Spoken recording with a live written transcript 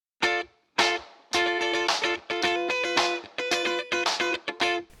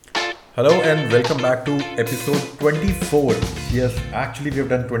Hello and welcome back to episode 24. Yes, actually we have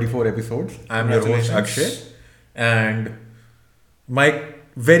done 24 episodes. I'm your host Akshay and my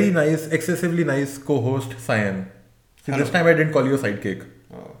very nice, excessively nice co-host Sayan. See, this time I didn't call you a sidekick.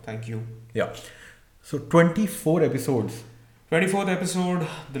 Oh, thank you. Yeah. So 24 episodes. 24th episode,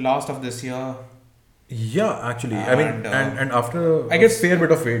 the last of this year. Yeah, actually. I mean, And, and after I guess- a fair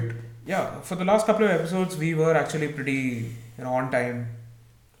bit of wait. Yeah, for the last couple of episodes, we were actually pretty, on time.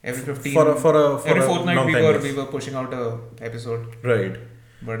 Every 15, For every a fortnight long we time, were yes. we were pushing out a episode. Right.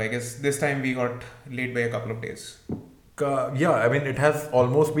 But I guess this time we got late by a couple of days. Yeah, I mean, it has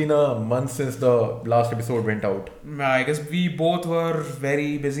almost been a month since the last episode went out. I guess we both were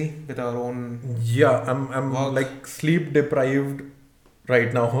very busy with our own. Yeah, I'm Work. like sleep deprived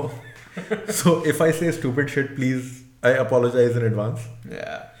right now. So if I say stupid shit, please, I apologize in advance.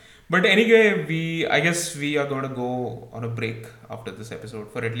 Yeah. But anyway, I guess we are going to go on a break after this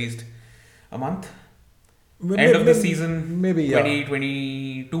episode for at least a month. End of the season, maybe, yeah.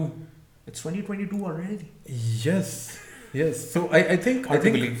 2022. It's 2022 already. Yes, yes. So I think Hard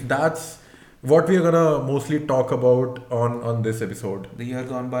to believe. that's what we are gonna mostly talk about on this episode. The year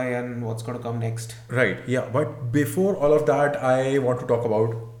gone by and what's going to come next. Right. Yeah. But before all of that, I want to talk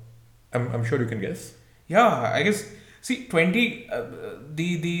about. I'm sure you can guess. Yeah, I guess. See, 20.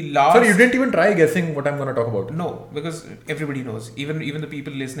 The last. Sorry, you didn't even try guessing what I'm gonna talk about. No, because everybody knows. Even the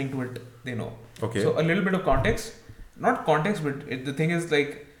people listening to it, they know. Okay. So a little bit of context. Not context, but the thing is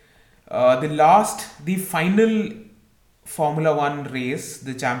like the final Formula One race,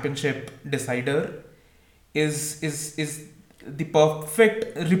 the championship decider, is the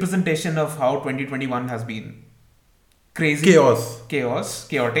perfect representation of how 2021 has been. Crazy.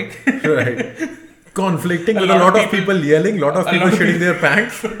 Chaotic. Right. Conflicting A with a lot lot of of people yelling, lot of a people lot of shitting their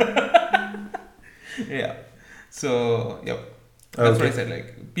pants. Yeah. So, yep. That's what I Okay. said.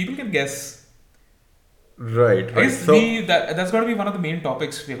 Like, people can guess. Right, I right. guess So, that's going to be one of the main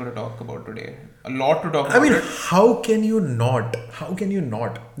topics we're going to talk about today. A lot to talk I about. mean, it. how can you not? How can you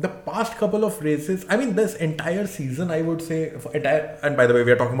not? The past couple of races, I mean, this entire season, I would say, and by the way,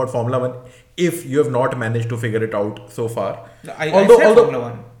 we are talking about Formula One. If you have not managed to figure it out so far, I said Formula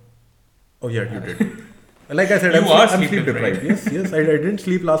One. oh yeah, you did. Like I said, You are I'm sleep sleep deprived. Yes, I didn't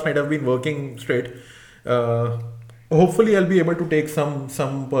sleep last night. I've been working straight. Hopefully, I'll be able to take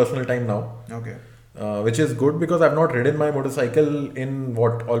some personal time now. Okay. Which is good because I've not ridden my motorcycle in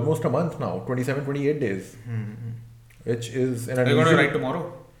almost a month now, 27, 28 days. Which is an Are you going to unusual. ride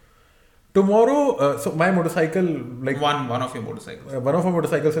tomorrow? Tomorrow, so my motorcycle, like One of your motorcycles. one of our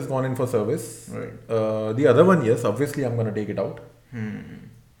motorcycles has gone in for service. Right. The other one, yes, obviously I'm going to take it out.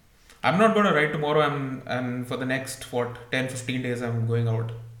 I'm not going to ride tomorrow. And for the next 10-15 days, I'm going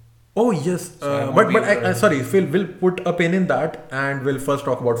out. Oh yes, So I won't but be able to- sorry, Phil, we'll put a pin in that and we'll first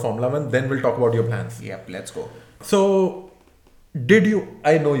talk about Formula One, then we'll talk about your plans. Yep, let's go. So,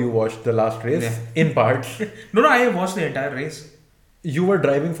 I know you watched the last race Yeah. in parts. No, I watched the entire race. You were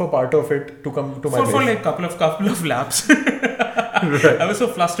driving for part of it to come to my For base. like couple of laps. I was so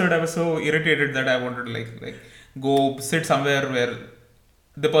flustered, I was so irritated that I wanted to like go sit somewhere where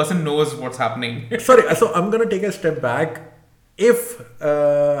the person knows what's happening. Sorry, so I'm gonna take a step back. If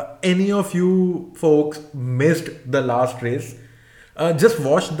any of you folks missed the last race, just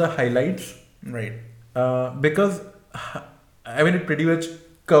watch the highlights Right. because I mean it pretty much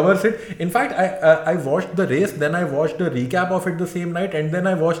covers it. In fact, I watched the race, then I watched the recap of it the same night, and then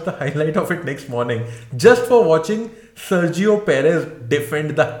I watched the highlight of it next morning just for watching Sergio Perez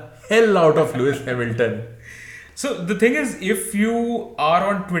defend the hell out of Lewis Hamilton. So the thing is, if you are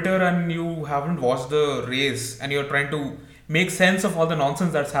on Twitter and you haven't watched the race and you're trying to make sense of all the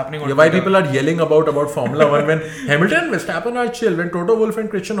nonsense that's happening on Yeah, why Twitter, people are yelling about Formula One when Hamilton, Verstappen are chill, when Toto Wolff and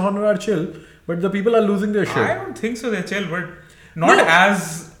Christian Horner are chill, but the people are losing their shit. I don't think so. They're chill, but not No.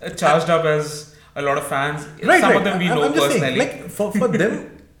 as charged up as a lot of fans. Some of them we know I'm just personally. saying, like for them,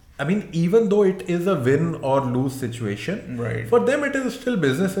 I mean, even though it is a win or lose situation, Right. for them it is still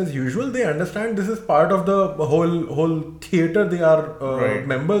business as usual. They understand this is part of the whole theater they are Right.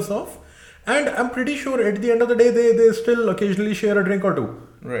 members of, and I'm pretty sure at the end of the day they still occasionally share a drink or two,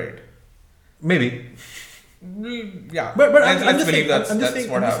 Right. maybe. Yeah. But let's, I'm let's just believe saying, that's I'm just that's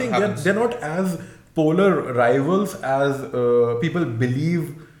saying, what I'm just saying happens. they're not as polar rivals as people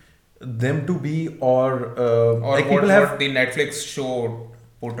believe them to be, or Or like what, people have. what the Netflix show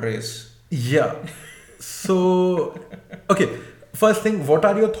portrays. Yeah. So, okay. First thing, what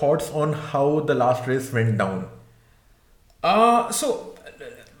are your thoughts on how the last race went down?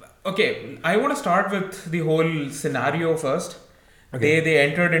 Okay, I want to start with the whole scenario first. Okay. They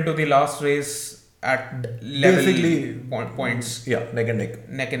entered into the last race at level Basically, points, Yeah, neck and neck.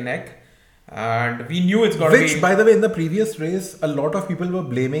 neck and neck. and we knew it's got to Which, be. by the way, in the previous race, a lot of people were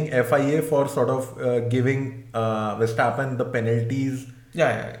blaming FIA for sort of giving Verstappen the penalties.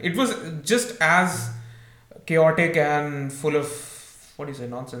 Yeah, it was just as chaotic and full of, what do you say,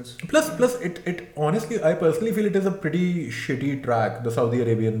 nonsense. Plus, it honestly, I personally feel it is a pretty shitty track, the Saudi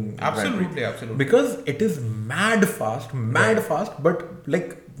Arabian Grand Prix. Absolutely. Because it is mad fast, but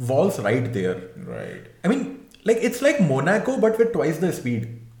like walls right there. Right. I mean, like it's like Monaco, but with twice the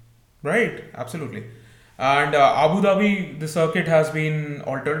speed. Right, absolutely. And Abu Dhabi, the circuit has been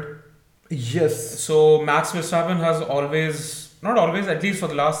altered. Yes. So Max Verstappen has always, not always, at least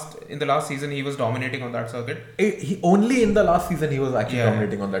in the last season, he was dominating on that circuit. He only in the last season he was actually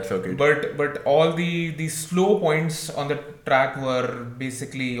dominating on that circuit. But all the slow points on the track were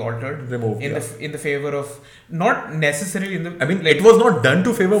basically altered, removed in the favor of, not necessarily in the. I mean, it was not done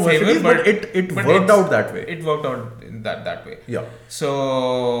to favor Mercedes, but it worked out that way. It worked out in that way. Yeah.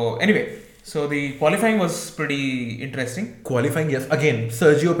 So anyway, so the qualifying was pretty interesting. Qualifying, yes. Again,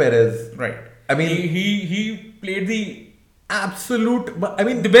 Sergio Perez. Right. I mean, he played the absolute. I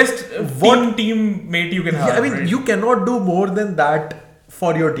mean, the best teammate you can have. Yeah, I mean, right? you cannot do more than that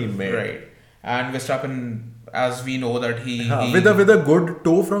for your teammate. Right. And Verstappen, as we know that he with a good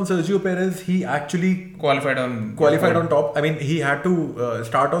toe from Sergio Perez, he actually qualified on top. I mean, he had to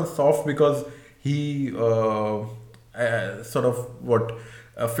start on soft because he sort of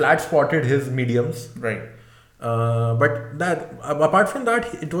flat spotted his mediums. Right. But that apart from that,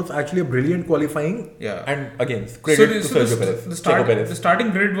 it was actually a brilliant qualifying. Yeah. And again, credit to Sergio Perez. The starting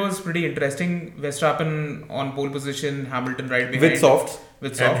grid was pretty interesting. Verstappen on pole position, Hamilton right behind. With softs.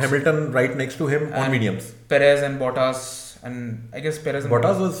 With softs. And Hamilton right next to him on mediums. Perez and Bottas, and I guess Perez and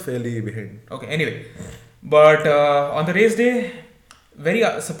Bottas was fairly behind. Okay, anyway. But on the race day, very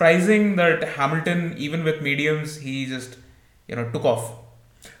surprising that Hamilton, even with mediums, he just took off.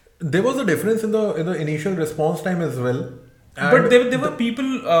 There was a difference in the initial response time as well. But there were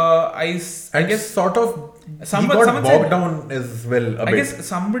people, I guess sort of someone bogged said, down as well a bit. I guess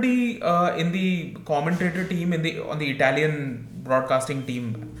somebody in the commentator team on the Italian broadcasting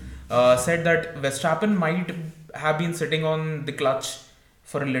team said that Verstappen might have been sitting on the clutch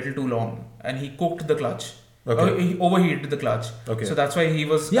for a little too long, and he cooked the clutch. Okay. He overheated the clutch. Okay. So that's why he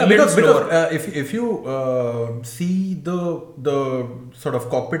was a little slower. Because if you see the sort of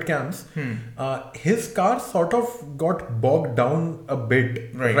cockpit cams, his car sort of got bogged down a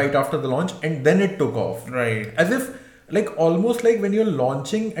bit right after the launch, and then it took off. Right. As if almost like when you're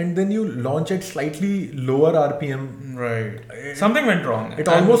launching and then you launch at slightly lower RPM. Right. Something went wrong. It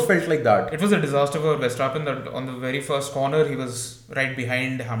almost felt like that. It was a disaster for Verstappen that on the very first corner he was right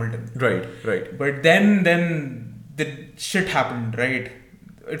behind Hamilton. Right. But then the shit happened, right?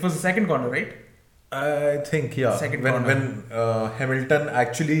 It was the second corner, right? I think, yeah. Second when Hamilton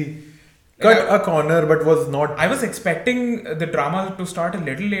actually cut a corner but was not. I was expecting the drama to start a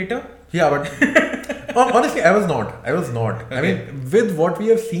little later. Yeah, but honestly, I was not. Okay. I mean, with what we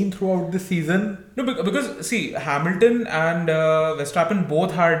have seen throughout the season. No, because see, Hamilton and Verstappen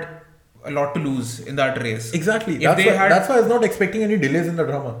both had a lot to lose in that race. Exactly. That's why I was not expecting any delays in the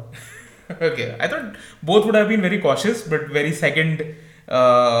drama. Okay, I thought both would have been very cautious, but very second,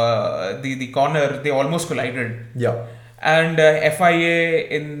 the corner they almost collided. Yeah. And FIA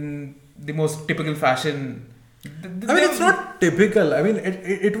in the most typical fashion. I mean, it's not typical. I mean,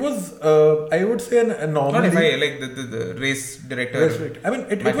 it was, I would say, an anomaly. Not FIA, like the race director. I mean,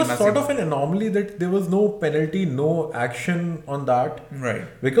 it was sort of an anomaly that there was no penalty, no action on that. Right.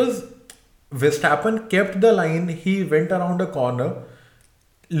 Because Verstappen kept the line, he went around a corner.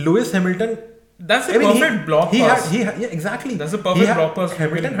 Lewis Hamilton. That's a perfect block pass. Yeah, exactly. That's a perfect block pass.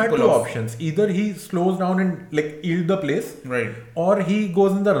 Hamilton had two options. Either he slows down and yield the place. Right. Or he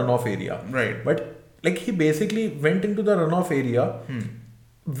goes in the runoff area. Right. But he basically went into the runoff area,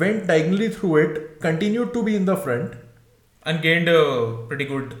 went diagonally through it, continued to be in the front, and gained a pretty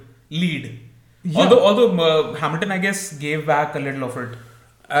good lead. Yeah. Although Hamilton, I guess, gave back a little of it.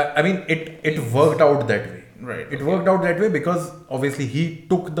 I mean, it worked out that way. Right. It worked out that way because obviously he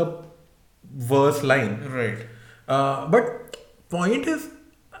took the worst line. Right. But point is,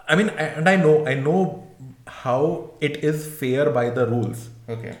 I mean, I know how it is fair by the rules.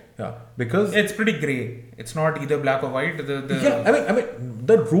 Okay. Yeah, because it's pretty grey. It's not either black or white. Yeah, I mean,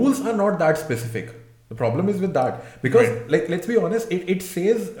 the rules are not that specific. The problem is with that because, let's be honest, it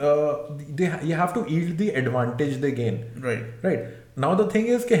says you have to yield the advantage they gain. Right. Now the thing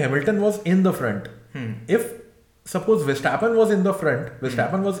is, Hamilton was in the front. If suppose Verstappen was in the front,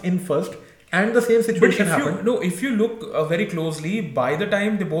 Verstappen was in first, and the same situation happened. If you look very closely, by the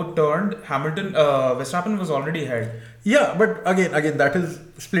time they both turned, Verstappen was already ahead. Yeah, but again, that is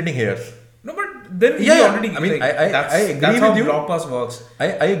splitting hairs. then he Yeah, already. I mean, like, I agree that's with how you. Block Pass works.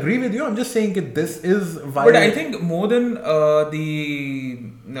 I agree with you. I'm just saying that this is why. But I think more than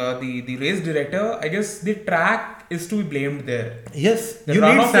the race director, I guess the track is to be blamed there. Yes, The you need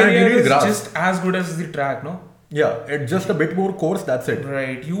runoff sand, area you need is grass. just as good as the track, no? Yeah, it's just a bit more coarse. That's it.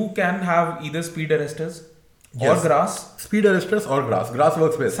 Right. You can have either speed arresters or Yes. grass. Speed arresters or grass. Grass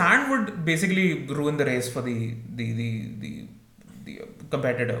works best. Sand would basically ruin the race for the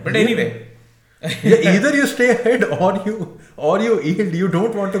competitor. But Yeah. anyway, Yeah, either you stay ahead or you yield. You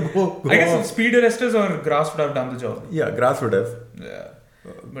don't want to go I guess off. speed arresters or grass would have done the job. Yeah, grass would have. Yeah,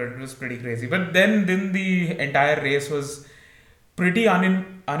 but it was pretty crazy. But then the entire race was pretty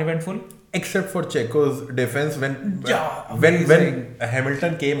uneventful. Except for Checo's defense when Yeah, when amazing.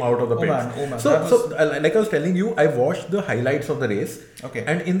 Hamilton came out of the Oh pits. man, that So was- like I was telling you, I watched the highlights of the race. Okay.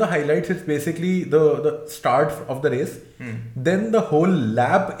 And in the highlights, it's basically the start of the race, Hmm. then the whole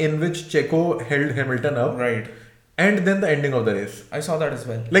lap in which Checo held Hamilton up, Right. and then the ending of the race. I saw that as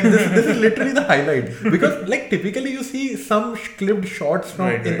well. Like this is literally the highlight, because like typically you see some clipped shots from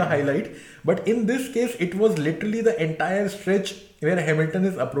Right, in the right. highlight, but in this case it was literally the entire stretch where Hamilton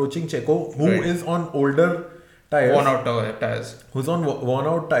is approaching Checo, who Right. is on older tires, Worn out tires. who's on worn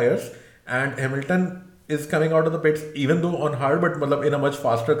out tires, and Hamilton is coming out of the pits, even though on hard, but matlab in a much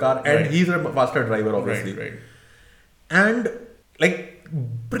faster car, and Right. he's a faster driver, obviously. Right. And like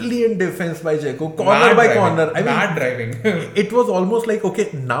brilliant defense by Checo, corner Mad by driving. corner. I mean, Mad driving. it was almost like, okay,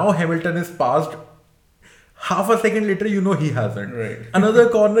 now Hamilton is passed. Half a second later, you know he hasn't. Right. Another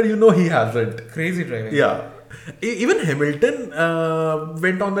corner, you know he hasn't. Crazy driving. Yeah. Even Hamilton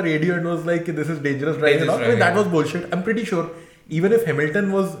went on the radio and was like, "This is dangerous driving." Dangerous I mean, that driving. was bullshit. I'm pretty sure. Even if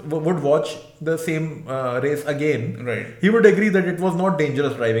Hamilton would watch the same race again, Right. he would agree that it was not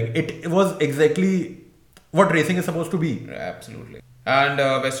dangerous driving. It was exactly what racing is supposed to be. Absolutely. And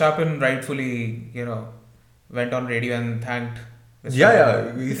Verstappen rightfully, went on radio and thanked Verstappen.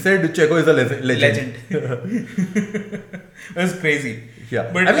 Yeah. He said Checo is a legend. It was crazy. Yeah,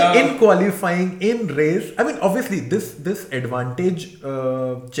 But I mean, in qualifying, in race, I mean, obviously, this advantage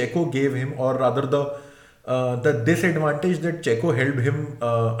Checo gave him, or rather the disadvantage that Checo helped him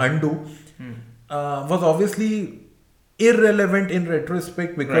undo, was obviously irrelevant in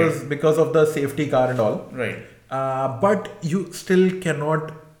retrospect because of the safety car and all. Right. But you still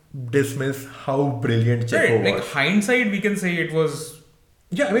cannot dismiss how brilliant Checo Right. was. Like hindsight, we can say it was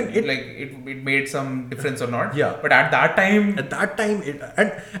Yeah, I mean, it made some difference or not. Yeah. But at that time, At that time,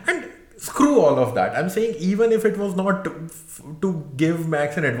 and screw all of that. I'm saying even if it was not to give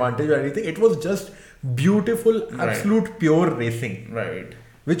Max an advantage or anything, it was just beautiful, Right. absolute pure racing, right.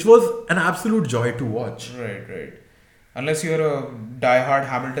 which was an absolute joy to watch. Right. Unless you're a die-hard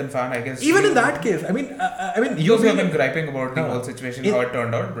Hamilton fan, I guess. Even you- in that case, I mean, You have been griping about the Huh. whole situation, In- how it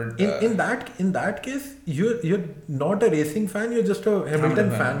turned out, but in that case, you're not a racing fan. You're just a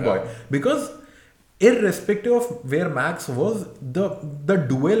Hamilton fan, fanboy, because irrespective of where Max was, the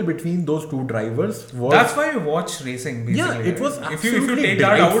duel between those two drivers was that's why we watch racing. Basically, Yeah, it was if you absolutely take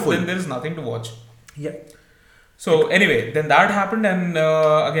that out, delightful. then there is nothing to watch. yeah. So anyway, then that happened, and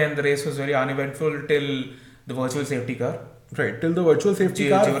again the race was very uneventful till the virtual safety car. Right, till the virtual safety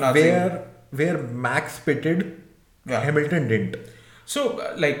car Giovinazzi. where Max pitted, Yeah. Hamilton didn't. So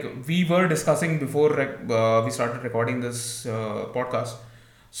like we were discussing before we started recording this podcast.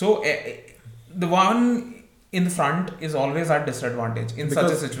 So the one in the front is always at disadvantage in such a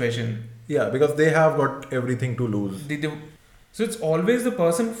Because- situation. Yeah, because they have got everything to lose. So it's always the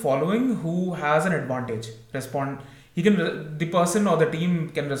person following who has an advantage. The person or the team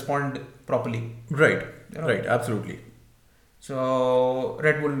can respond properly. Right, You know. right, absolutely. So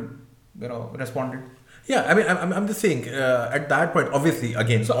Red Bull, responded. Yeah, I mean, I'm just saying, at that point, obviously,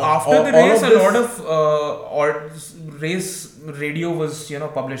 again. So all- after the all race, of a this- lot of race radio was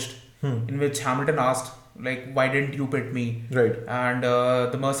published, in which Hamilton asked like, "Why didn't you pit me?" Right. And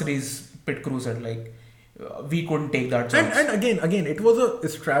the Mercedes pit crew said like, "We couldn't take that chance." And again, it was a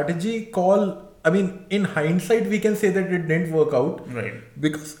strategy call. I mean, in hindsight, we can say that it didn't work out. Right.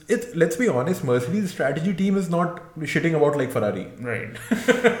 Because let's be honest, Mercedes strategy team is not shitting about like Ferrari. Right.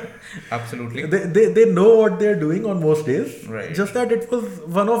 Absolutely. They know what they're doing on most days. Right. Just that it was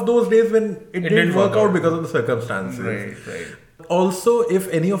one of those days when it didn't work out because of the circumstances. Right. Also,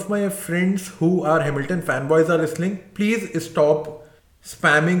 if any of my friends who are Hamilton fanboys are listening, please stop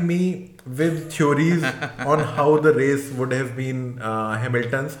spamming me with theories on how the race would have been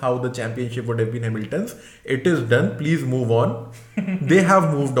Hamilton's, how the championship would have been Hamilton's. It is done. Please move on. They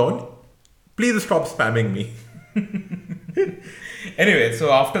have moved on. Please stop spamming me. Anyway,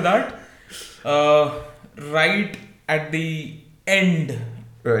 so after that, right at the end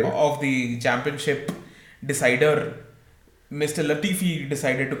Right. of the championship decider, Mr. Latifi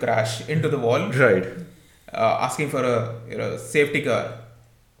decided to crash into the wall, Right. asking for a safety car.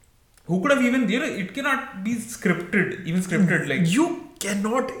 Who could have even, it cannot be scripted, like. You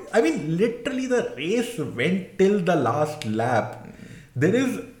cannot. I mean, literally, the race went till the last lap. There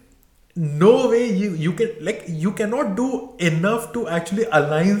is no way you can, like, you cannot do enough to actually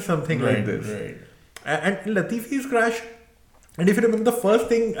align something like this. Right. And Latifi's crash. And if you remember, the first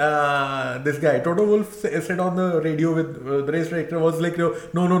thing this guy Toto Wolff said on the radio with the race director was like,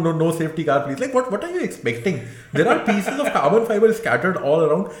 no safety car, please. Like, what are you expecting? There are pieces of carbon fiber scattered all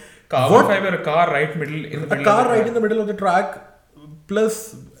around. Carbon fiber, a car right middle in the middle. A car right in the middle of the track,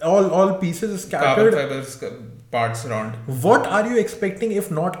 plus all pieces Carbon scattered. fiber parts around. What are you expecting if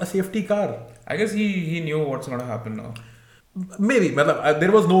not a safety car? I guess he knew what's going to happen now. Maybe,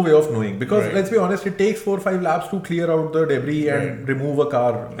 there was no way of knowing, because Right. let's be honest, it takes 4 or 5 laps to clear out the debris and remove a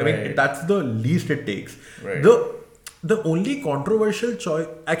car. I mean, Right. that's the least it takes. Right. The only controversial choice,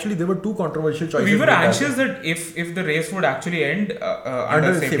 actually, there were 2 controversial choices. We were made that anxious that if the race would actually end under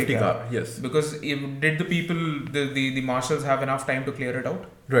under a safety car. Yes. Because did the people, the marshals have enough time to clear it out?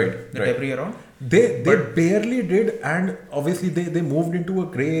 Right. The Right. debris around? They barely did, and obviously they moved into a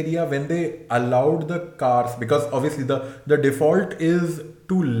grey area when they allowed the cars, because obviously the default is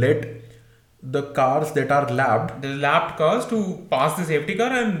to let the cars that are lapped, The lapped cars to pass the safety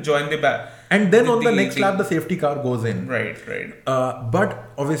car and join the back. and then on the next lap the safety car goes in. Right. But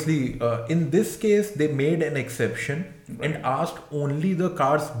obviously, in this case, they made an exception and asked only the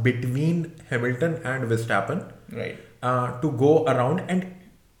cars between Hamilton and Verstappen Right. to go around, and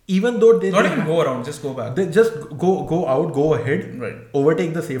even though Not even go around, just go back. they just go out, go ahead, Right.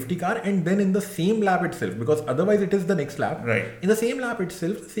 overtake the safety car, and then in the same lap itself, because otherwise it is the next lap. Right. In the same lap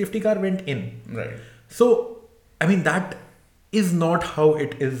itself, the safety car went in. Right. So, I mean, that is not how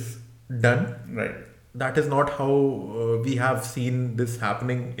it is done. Right. That is not how we have seen this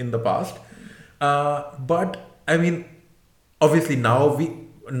happening in the past. But I mean, obviously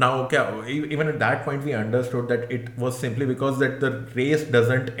even at that point we understood that it was simply because that the race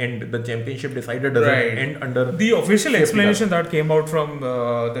doesn't end, the championship decider doesn't Right. end under The official safety explanation that came out from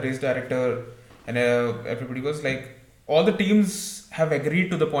the race director and everybody was like, all the teams have agreed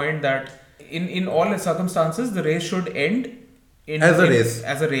to the point that in all the circumstances the race should end As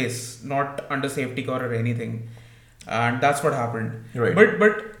a race. not under safety car or anything, and that's what happened. Right.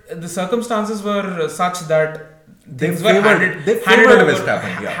 But the circumstances were such that They things were favored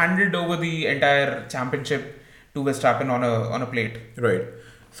Verstappen, handed over the entire championship to Verstappen on a plate. Right.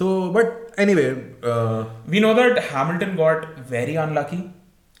 So, but anyway, We know that Hamilton got very unlucky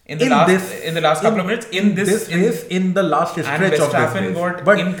in the last couple of minutes in this race, in the last and stretch of this Verstappen race. got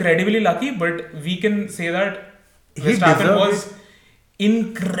But incredibly lucky, but we can say that He Verstappen deserved was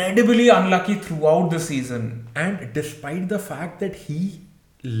incredibly unlucky throughout the season. and despite the fact that he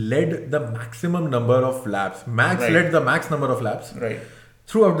led the maximum number of laps, Max Right. led the max number of laps Right,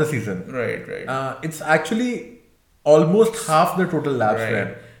 throughout the season. right. It's actually almost half the total laps Right.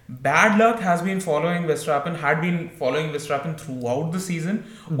 ran. Bad luck had been following Verstappen throughout the season.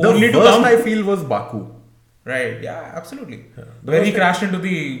 The only to worst come. I feel was Baku. Right, yeah, absolutely. The Where he worst- crashed into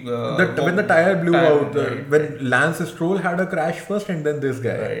the. When the tire blew out, right, when Lance Stroll had a crash first, and then this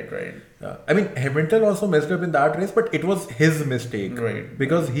guy. Right. I mean, Hamilton also messed up in that race, but it was his mistake. Right.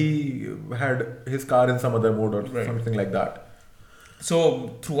 Because he had his car in some other mode or Right. something like that. So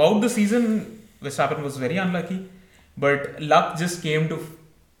throughout the season, Verstappen was very unlucky, but luck just came to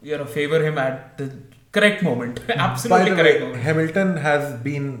favor him at the correct moment. Absolutely By the correct way, moment. Hamilton has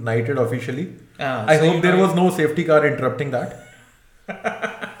been knighted officially. I So hope there was no safety car interrupting that.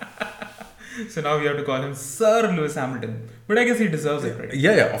 So now we have to call him Sir Lewis Hamilton, but I guess he deserves it, right?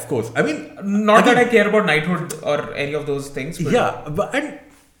 Yeah, of course. I mean, Not that I care about knighthood or any of those things. But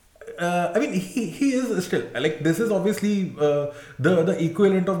I mean, he is still like, this is obviously the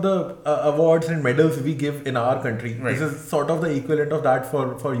equivalent of the awards and medals we give in our country. Right. This is sort of the equivalent of that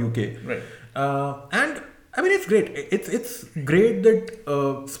for UK. Right. And I mean, it's great. It's great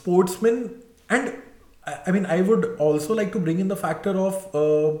that sportsmen, and I mean, I would also like to bring in the factor of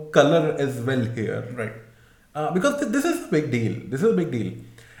color as well here. Right. Because this is a big deal. This is a big deal.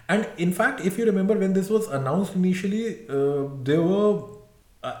 And in fact, if you remember when this was announced initially, there were,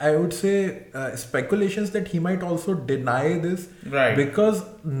 I would say, speculations that he might also deny this. Right. Because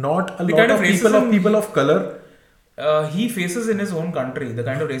not a The lot kind of of people racism of color. He faces in his own country the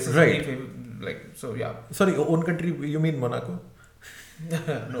kind of racism Right. he so yeah. Sorry, own country, you mean Monaco?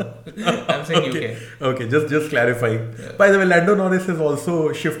 No, I'm saying Okay. UK. Okay, just clarify. Yeah. By the way, Lando Norris has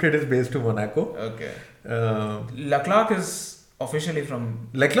also shifted his base to Monaco. Okay. Uh, Leclerc is officially from.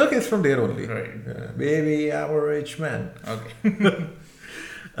 Leclerc is from there only. Right. Baby, I'm a rich man. Okay.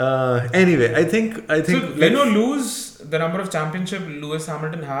 Anyway, I think. So win or lose the number of championship Lewis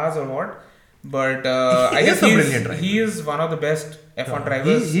Hamilton has or what? But I guess is a brilliant driver. he is one of the best F1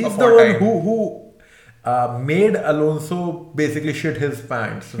 drivers He's of the all one time. who made Alonso basically shit his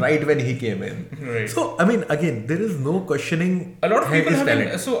pants right when he came in. Right. So I mean, again, there is no questioning A lot of people his have been,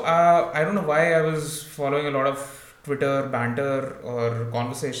 talent. so I don't know why I was following a lot of Twitter banter or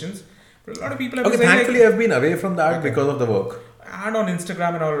conversations, but a lot of people have Okay, been saying thankfully I've been away from that Okay. because of the work. and on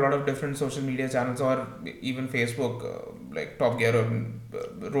Instagram and on a lot of different social media channels or even Facebook, like Top Gear or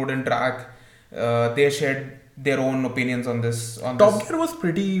Road and Track, they shared their own opinions on this. Top Gear was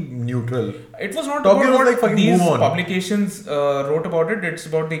pretty neutral. It was not Top about Gear was what like, fucking these move on. publications wrote about it. It's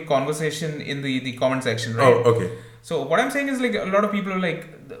about the conversation in the comment section, right? Oh, okay. So what I'm saying is like a lot of people are like,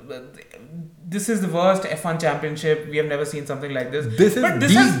 this is the worst F1 championship. We have never seen something like this. This is But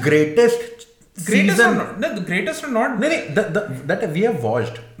the greatest greatest season. or not? No, the greatest or not? No, that we have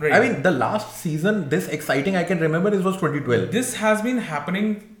watched. Right. I mean, the last season, this exciting I can remember, this was 2012. This has been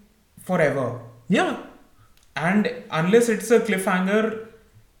happening forever. Yeah. And unless it's a cliffhanger,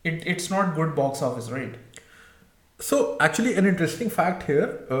 it's not good box office, right? So actually, an interesting fact here: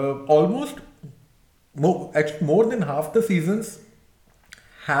 almost more than half the seasons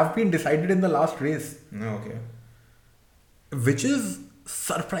have been decided in the last race, Okay. which is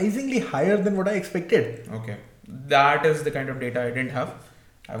surprisingly higher than what I expected. Okay. That is the kind of data I didn't have.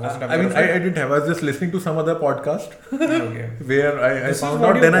 I wasn't I aware mean, of it. I didn't have. I was just listening to some other podcast Okay. where I This is found what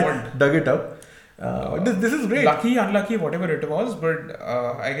out. you Then I want. dug it up. This is great. Lucky, unlucky, whatever it was, but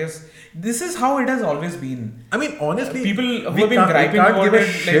I guess this is how it has always been. I mean, honestly, People who we have been can't, griping we can't about give a it,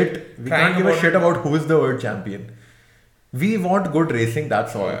 like, shit. We crying can't give a about shit it. about who is the world champion. We want good racing.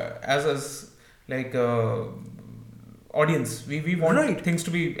 That's all. As like audience, we want Right. things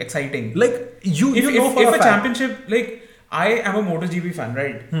to be exciting. Like you if know for if a a fact. championship, like I am a MotoGP fan,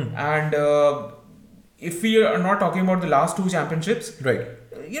 right? And if we are not talking about the last two championships, Right.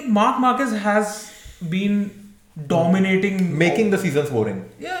 yeah, Marc Marquez has been dominating, Making the seasons boring.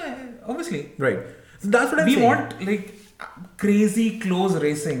 yeah, obviously. Right. So that's what I'm We saying. want like crazy close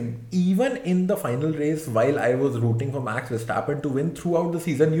racing. Even in the final race, while I was rooting for Max Verstappen to win throughout the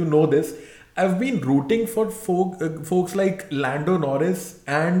season, you know this. I've been rooting for folks like Lando Norris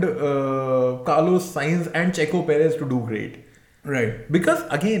and Carlos Sainz and Checo Perez to do great. Right. Because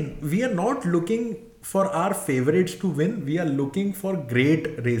again, we are not looking for our favorites to win. We are looking for great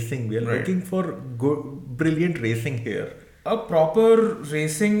racing. We are Right. looking for brilliant racing here. A proper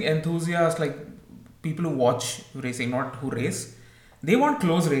racing enthusiast, like people who watch racing, not who race, they want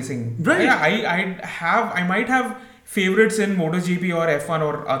close racing. Right. Yeah, I might have favorites in MotoGP or F1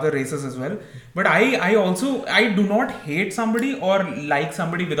 or other races as well. But I do not hate somebody or like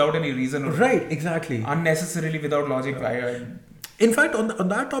somebody without any reason. Or Right, exactly. unnecessarily without logic. In fact, on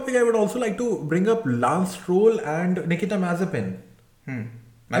that topic, I would also like to bring up Lance Stroll and Nikita Mazepin.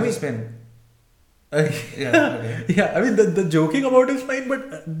 I mean, spin. Yeah. Okay. Yeah, I mean, the joking about is fine,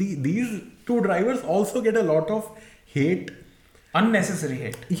 but these two drivers also get a lot of hate. Unnecessary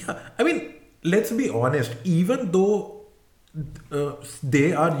hate. Yeah, I mean, let's be honest, even though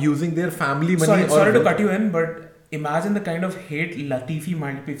they are using their family money. Sorry to cut you in, but imagine the kind of hate Latifi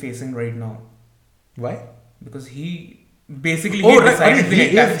might be facing right now. Why? Because he basically Oh, right. I decided mean, the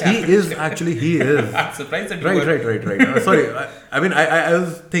entire championship. he is. I'm surprised that you Right, were- right. Sorry, I mean, I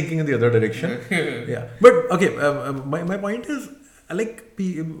was thinking in the other direction. Yeah, but okay. My point is like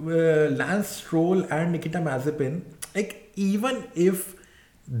Lance Stroll and Nikita Mazepin. Like even if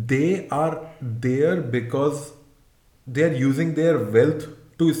they are there because they are using their wealth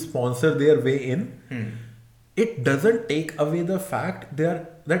to sponsor their way in, it doesn't take away the fact that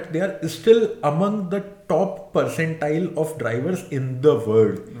they are still among the top percentile of drivers in the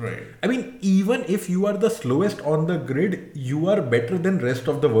world. Right. I mean, even if you are the slowest on the grid, you are better than rest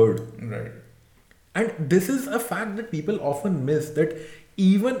of the world. Right. And this is a fact that people often miss, that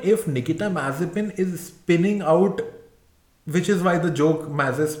even if Nikita Mazepin is spinning out, which is why the joke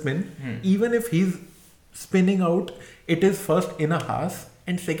Mazepin, even if he's spinning out, it is first in a Haas,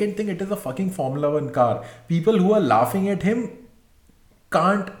 and second thing, it is a fucking Formula 1 car. People who are laughing at him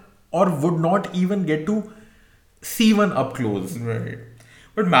can't or would not even get to see one up close. Right.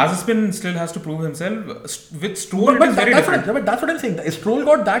 But Mazepin still has to prove himself. With Stroll, But it is very that's different. what I'm saying. Stroll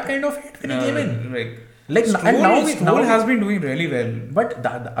got that kind of hit when he came in. Right. Like, Stroll, and now we, Stroll now has been doing really well. but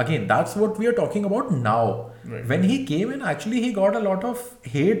that, again, that's what we are talking about now. Right. When he came in, actually, he got a lot of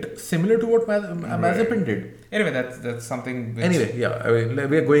hate similar to what Mazepin did. Anyway, that's something which Anyway, yeah, I mean,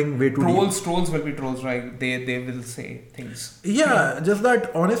 we are going way too deep. trolls will be trolls, right? They will say things. Yeah, just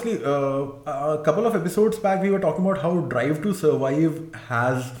that honestly, a couple of episodes back, we were talking about how Drive to Survive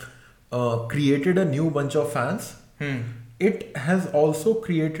has created a new bunch of fans. It has also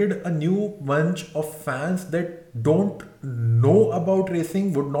created a new bunch of fans that don't know about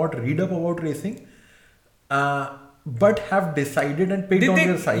racing, would not read up about racing, but have decided and picked on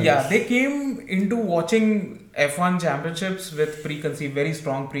their sides. Yeah, they came into watching F1 championships with very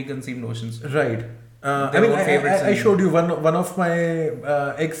strong preconceived notions. Right. I Their mean, own favorites I and- showed you one of my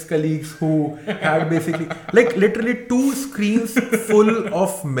ex-colleagues who had basically like literally 2 screens full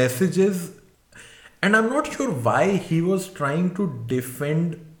of messages, and I'm not sure why he was trying to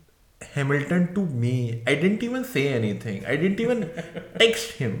defend Hamilton to me. I didn't even say anything. I didn't even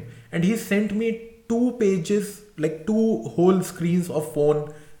text him, and he sent me 2 pages, like 2 whole screens of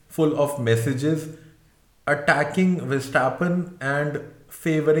phone full of messages attacking Verstappen and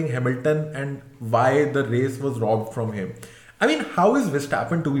favoring Hamilton and why the race was robbed from him. I mean, how is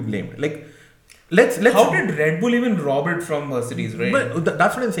Verstappen to be blamed? Like, let's How did Red Bull even rob it from Mercedes, right? but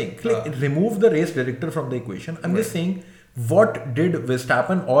that's what I'm saying. Like, remove the race director from the equation. I'm just saying, what did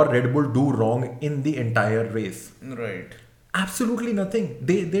Verstappen or Red Bull do wrong in the entire race? Right. Absolutely nothing.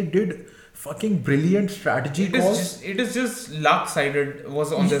 They did fucking brilliant strategy calls. It is just luck sided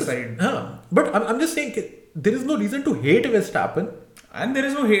was on their side. But I'm just saying, there is no reason to hate Verstappen. And there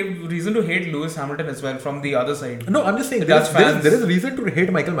is no reason to hate Lewis Hamilton as well from the other side. No, I'm just saying The there Dutch is, there, is, fans. there is reason to hate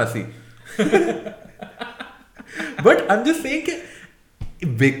Michael Massey. But I'm just saying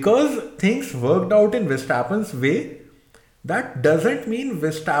because things worked out in Verstappen's way, that doesn't mean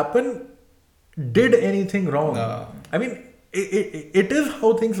Verstappen did anything wrong. No. I mean, it is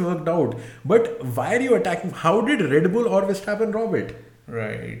how things worked out. But why are you attacking? How did Red Bull or Verstappen rob it?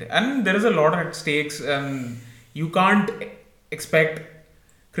 Right. And there is a lot at stakes, and you can't expect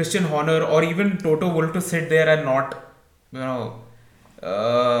Christian Horner or even Toto Wolff to sit there and not,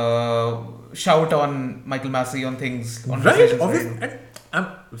 shout on Michael Massey on things. On Right, decisions, obviously. right? And,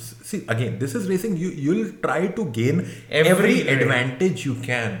 see, again, this is racing. You'll try to gain Every every right. advantage you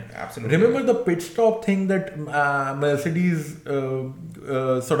can. Absolutely. Remember the pit stop thing that Mercedes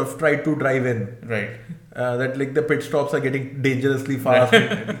sort of tried to drive in. Right. That like the pit stops are getting dangerously fast.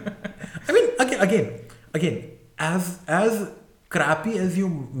 I mean, again, as crappy as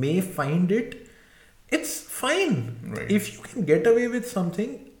you may find it, it's fine. Right. If you can get away with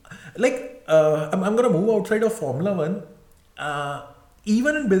something, like I'm gonna move outside of Formula One.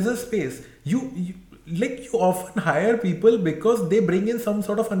 Even in business space, you often hire people because they bring in some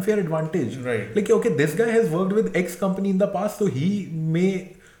sort of unfair advantage. Right. Like, okay, this guy has worked with X company in the past, so he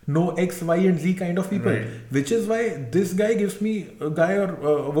may know X, Y, and Z kind of people. Right. Which is why this guy gives me, a guy or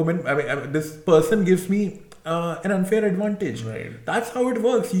a woman, I mean, this person gives me an unfair advantage. Right. That's how it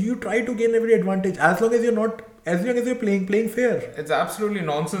works. You try to gain every advantage as long as you're playing fair. It's absolutely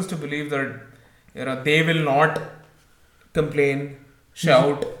nonsense to believe that they will not complain,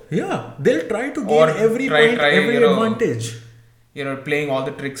 shout, Yeah, they'll try to Or gain every try- point, try, every advantage. playing all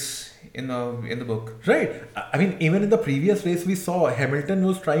the tricks in the book. Right. I mean, even in the previous race, we saw Hamilton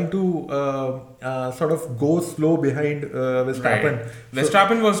was trying to sort of go slow behind Verstappen. Right.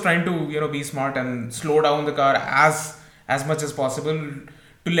 Verstappen was trying to be smart and slow down the car as much as possible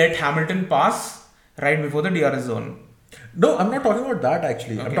to let Hamilton pass right before the DRS zone. No, I'm not talking about that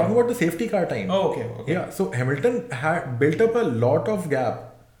actually. I'm Okay. talking about the safety car time. Oh, okay. Yeah, so Hamilton had built up a lot of gap.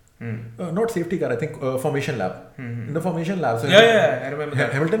 Not safety car, I think formation lap. In the formation lap. So Yeah, I remember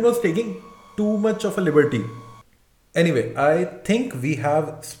that. Hamilton was taking too much of a liberty. Anyway, I think we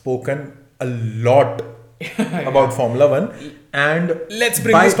have spoken a lot about Formula One, and Let's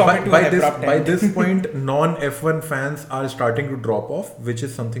bring this topic to an abrupt by end. this point, non-F1 fans are starting to drop off, which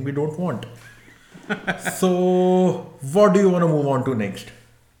is something we don't want. So, what do you want to move on to next?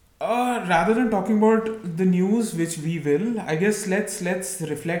 Rather than talking about the news, which we will, I guess let's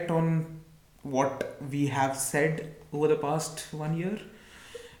reflect on what we have said over the past 1 year.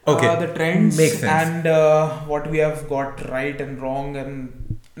 Okay, The trends makes sense. and what we have got right and wrong,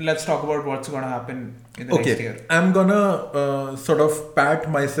 and let's talk about what's going to happen in the next year. I'm gonna sort of pat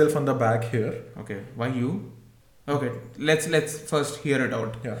myself on the back here. Okay, why you? Okay, let's first hear it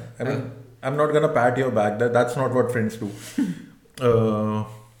out. Yeah, I mean, I'm not gonna pat your back. That's not what friends do.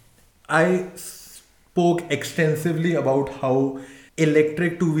 I spoke extensively about how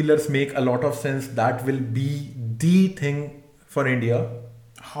electric two-wheelers make a lot of sense. That will be the thing for India.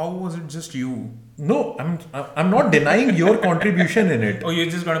 how was it just you? No, I'm not denying your contribution in it. Oh, you're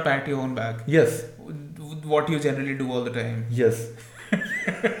just gonna pat your own back. Yes. What you generally do all the time. Yes.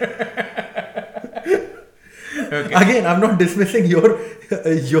 Okay. Again, I'm not dismissing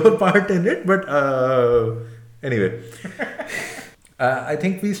your part in it, but anyway, I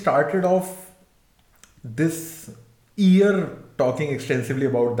think we started off this year talking extensively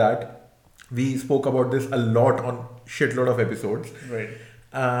about that. We spoke about this a lot on shitload of episodes, Right.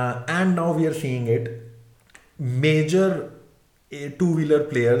 and now we are seeing it. Major two-wheeler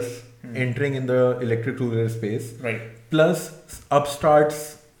players entering in the electric two-wheeler space. Right. Plus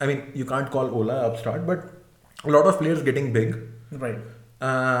upstarts. I mean, you can't call Ola upstart, but a lot of players getting big. Right.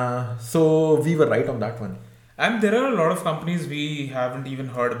 So we were right on that one. And there are a lot of companies we haven't even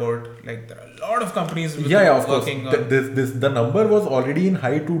heard about. Like there are a lot of companies Yeah, of course. working on The number was already in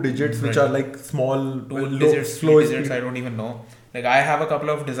high two digits, which Right. are like small, two low, digits, slow three digits. speed. I don't even know. Like I have a couple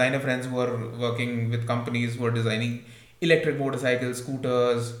of designer friends who are working with companies who are designing electric motorcycles,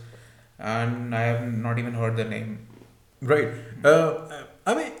 scooters, and I have not even heard their name. Right.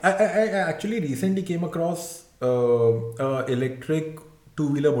 I mean, I actually recently came across electric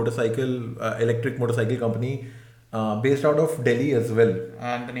two-wheeler motorcycle, electric motorcycle company based out of Delhi as well.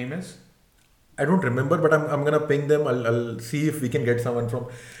 And the name is? I don't remember, but I'm gonna ping them. I'll see if we can get someone from.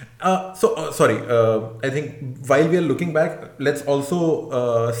 Sorry. I think while we are looking back, let's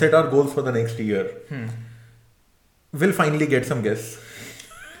also set our goals for the next year. We'll finally get some guests.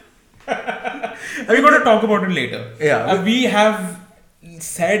 We're going to talk about it later. Yeah. We have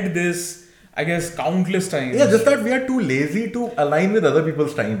said this, I guess, countless times. Yeah, just that we are too lazy to align with other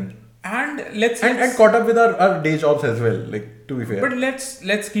people's time. And let's And caught up with our day jobs as well, like, to be fair. But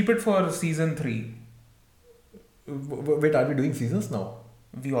let's keep it for season 3. Wait, are we doing seasons now?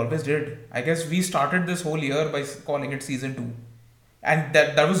 We always did. I guess we started this whole year by calling it season 2. And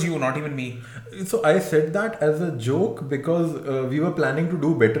that was you, not even me. So I said that as a joke because we were planning to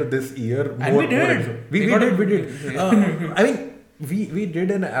do better this year. And we did. episodes. We did. I mean, we did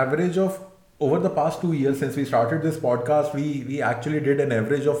an average of, over the past 2 years since we started this podcast, we actually did an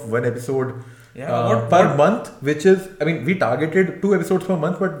average of 1 episode per month, which is, I mean, we targeted 2 episodes per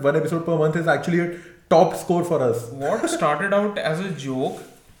month, but 1 episode per month is actually a top score for us. What started out as a joke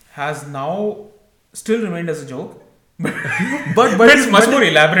has now still remained as a joke. But it's much more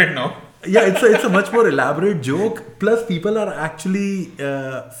elaborate now. Yeah, it's a much more elaborate joke. Plus, people are actually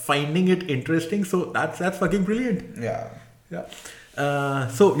finding it interesting. So that's fucking brilliant. Yeah. Yeah.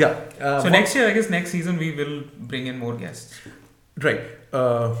 So next year, I guess next season we will bring in more guests. Right.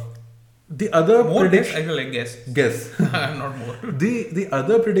 The other more prediction. guests. I feel like guests. Guess. Not more. The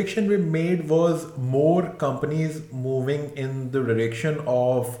other prediction we made was more companies moving in the direction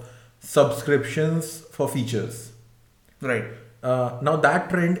of subscriptions for features. Right. Now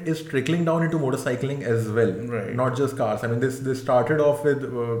that trend is trickling down into motorcycling as well, Right. not just cars. I mean, this started off with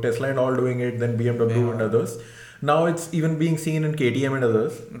Tesla and all doing it, then BMW and others. Now it's even being seen in KTM and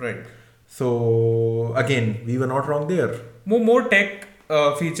others. Right. So again, we were not wrong there. More tech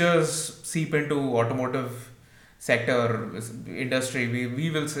features seep into automotive sector industry.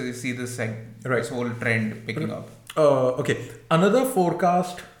 We will see this this whole trend picking up. Okay, another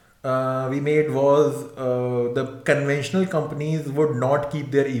forecast we made was the conventional companies would not keep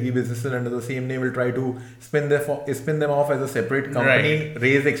their EV businesses under the same name, will try to spin them off as a separate company,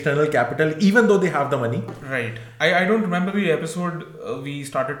 raise external capital, even though they have the money. Right. I don't remember the episode we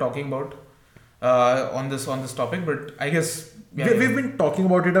started talking about on this topic, but I guess we've been talking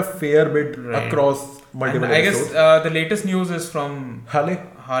about it a fair bit across multiple episodes. I guess the latest news is from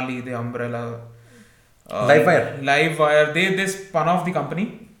Harley, the umbrella. Livewire. They spun off the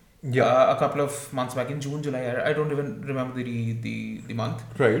company. Yeah. A couple of months back in June, July. I don't even remember the month.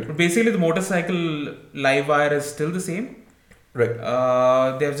 Right. But basically, the motorcycle Livewire is still the same. Right.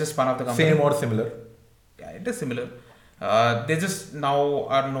 They have just spun off the company. Same or similar? Yeah, it is similar. They just now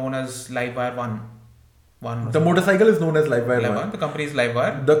are known as Livewire One. The motorcycle is known as Livewire One. The company is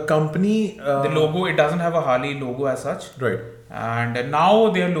Livewire. The company. The logo, it doesn't have a Harley logo as such. Right. And now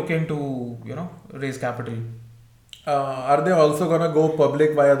they are looking to raise capital. Are they also gonna go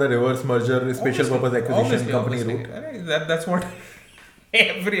public via the reverse merger, special purpose acquisition company route? That's what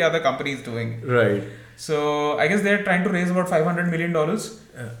every other company is doing. Right. So I guess they're trying to raise about $500 million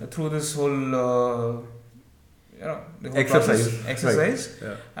through this whole exercise. Right.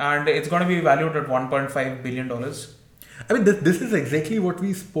 Yeah. And it's going to be valued at $1.5 billion. I mean, this is exactly what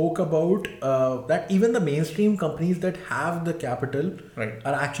we spoke about, that even the mainstream companies that have the capital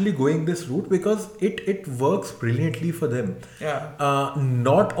are actually going this route because it works brilliantly for them. Yeah.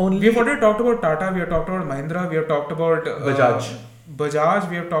 Not only... We've already talked about Tata, we have talked about Mahindra, we have talked about... Bajaj,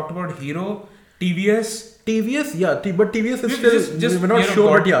 we have talked about Hero, TVS. TVS, yeah, but TVS is We've still, just, we're not you know,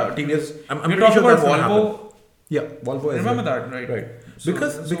 sure, got- but yeah, TVS, I'm we pretty talked sure about that's gonna happen. Volvo. Yeah, Volvo as Remember well. that, right? Right. So,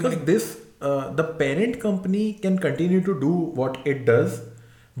 Because so because many- this the parent company can continue to do what it does,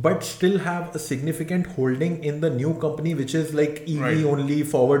 but still have a significant holding in the new company, which is like EV Right. only,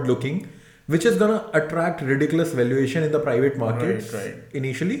 forward looking, which is gonna attract ridiculous valuation in the private markets Right.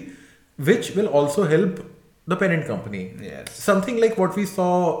 initially, which will also help the parent company. Yes. Something like what we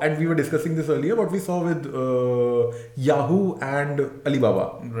saw, and we were discussing this earlier, what we saw with Yahoo and Alibaba.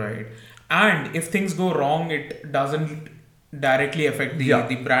 Right. And if things go wrong, it doesn't directly affect the, Yeah.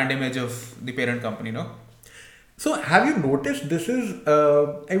 the brand image of the parent company, no? So, have you noticed this is,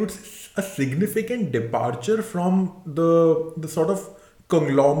 I would say, a significant departure from the sort of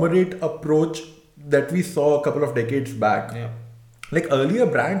conglomerate approach that we saw a couple of decades back? Yeah. Like earlier,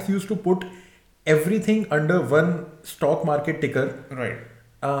 brands used to put everything under one stock market ticker, Right.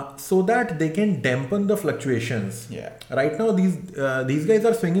 so that they can dampen the fluctuations. Yeah. Right now, these guys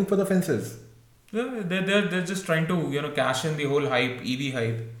are swinging for the fences. Yeah, they're just trying to, cash in the whole hype, EV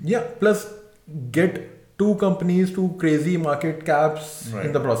hype. Yeah. Plus, get two companies to crazy market caps in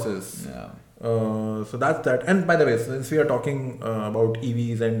Right. the process. Yeah. So that's that. And by the way, since we are talking about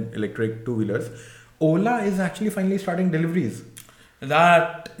EVs and electric two-wheelers, Ola is actually finally starting deliveries.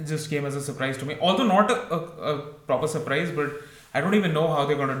 That just came as a surprise to me. Although not a proper surprise, but I don't even know how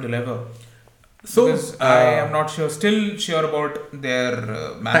they're going to deliver. So Because I am not still sure about their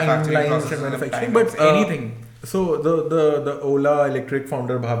manufacturing timelines processes and manufacturing, timelines, but anything. So the Ola electric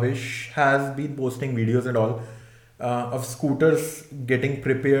founder Bhavish has been posting videos and all of scooters getting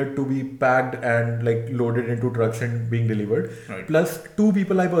prepared to be packed and like loaded into trucks and being delivered. Right. Plus, two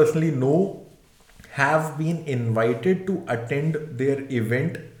people I personally know have been invited to attend their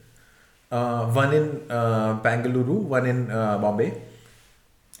event. One in Bangalore, one in Bombay.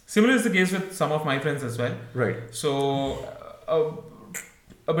 Similar is the case with some of my friends as well. Right. So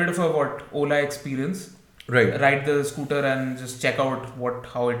a bit of a Ola experience. Right. Ride the scooter and just check out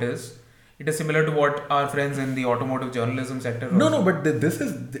how it is. It is similar to what our friends in the automotive journalism sector. No, but this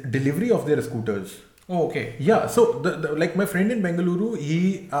is the delivery of their scooters. Oh, okay. Yeah, so like my friend in Bengaluru,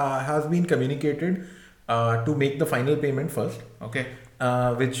 he has been communicated to make the final payment first, Okay.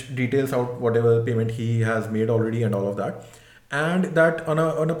 which details out whatever payment he has made already and all of that. And that on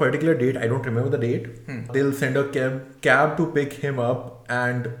a particular date, I don't remember the date, they'll send a cab to pick him up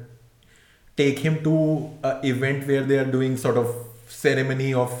and take him to an event where they are doing sort of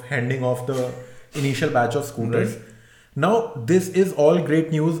ceremony of handing off the initial batch of scooters. Right. Now, this is all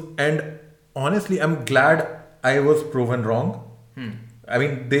great news, and honestly, I'm glad I was proven wrong. I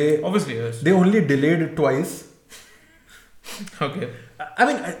mean, Obviously, yes. they only delayed it twice. Okay. I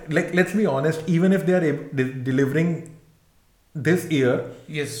mean, like let's be honest. Even if they are delivering this year,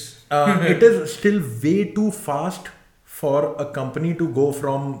 Yes. it is still way too fast for a company to go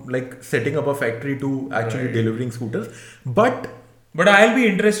from like setting up a factory to actually Right. delivering scooters. But But I'll be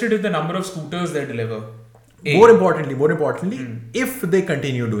interested in the number of scooters they deliver. more importantly, if they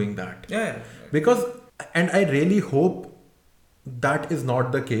continue doing that. Yeah. Because, and I really hope that is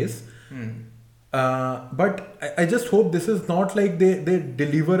not the case. But I just hope this is not like they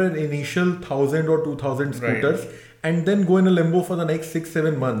deliver an initial 1,000 or 2,000 scooters and then go in a limbo for the next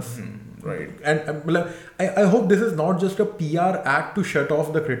 6-7 months. Right. And I hope this is not just a PR act to shut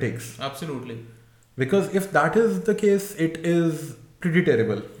off the critics. Absolutely. Because if that is the case, it is pretty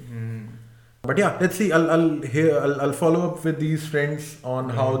terrible. But yeah, let's see. I'll follow up with these friends on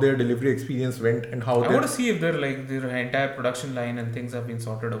how their delivery experience went and how I their want to see if their entire production line and things have been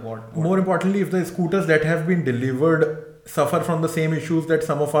sorted out. more importantly, if the scooters that have been delivered suffer from the same issues that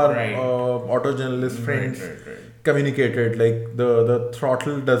some of our Right. auto journalist friends Right. communicated, like the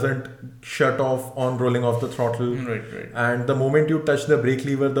throttle doesn't shut off on rolling off the throttle, Right. and the moment you touch the brake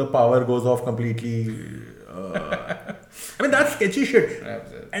lever, the power goes off completely. I mean, that's sketchy shit.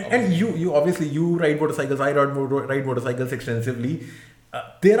 And you obviously you ride motorcycles. I ride motorcycles extensively.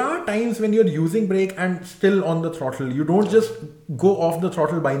 There are times when you're using brake and still on the throttle. You don't just go off the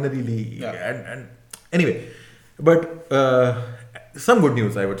throttle binarily. Yeah. And anyway, but some good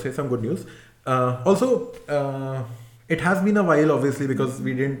news, I would say. Some good news. Also, it has been a while, obviously, because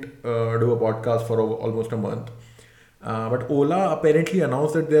we didn't do a podcast for almost a month. But Ola apparently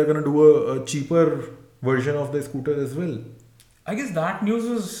announced that they're going to do a cheaper version of the scooter as well. I guess that news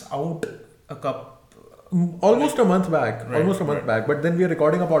was out Almost a month back. Right, Almost a month back. But then we are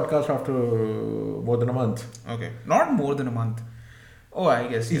recording a podcast after more than a month. Okay. Not more than a month. Oh, I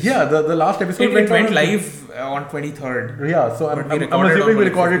guess. Yes. Yeah, the last episode It went on- live on 23rd. Yeah, so But I'm we recorded assuming we on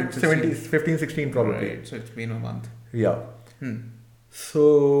recorded 15, 15, 16 probably. Right. So it's been a month. Yeah.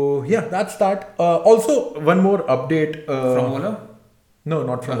 So yeah, that's that. Also, one more update. From Ola? No,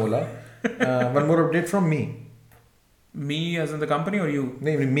 not from Ola. One more update from me. Me as in the company or you?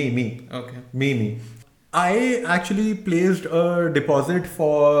 No, me. Okay. Me. I actually placed a deposit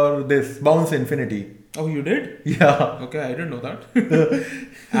for this Bounce Infinity. Oh, you did? Yeah. Okay, I didn't know that.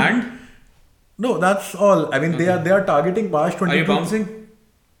 And No, that's all. I mean, Okay. they are targeting March 22. are you bouncing?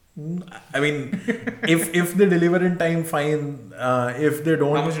 I mean, if they deliver in time, fine. If they How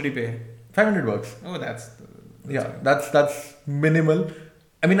don't, much did you pay? $500. Oh, that's Yeah, that's minimal.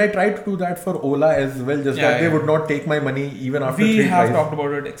 I mean, I tried to do that for Ola as well, just Yeah, that they yeah. would not take my money even after We three have tries. talked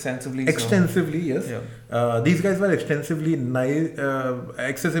about it extensively. Extensively, yes. Yeah. These guys were extensively nice,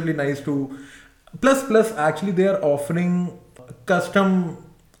 excessively nice to. Plus, actually, they are offering custom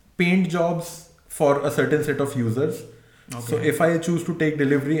paint jobs for a certain set of users. So Okay. if I choose to take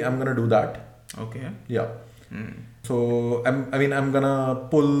delivery, I'm gonna do that. Okay. Yeah. Hmm. So I'm gonna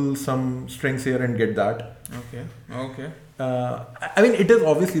pull some strings here and get that. Okay. Okay. I mean, it is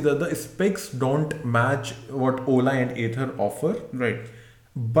obviously the specs don't match what Ola and Ather offer, Right.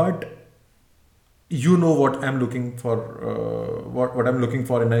 but you know what I'm looking for. What I'm looking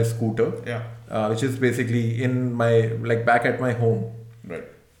for in a scooter, Yeah. which is basically in my like back at my home Right.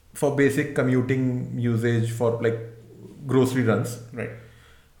 for basic commuting usage for like grocery runs. Right.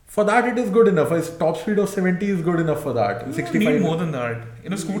 For that, it is good enough. A top speed of 70 is good enough for that. You 65. need more than that.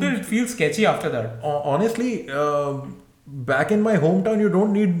 In a scooter, it feels sketchy after that. Honestly, back in my hometown, you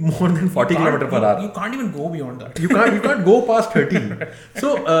don't need more than 40 You can't- kilometer per hour. You can't even go beyond that. You can't go past 30.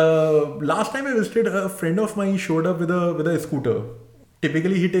 So last time I visited, a friend of mine showed up with a scooter.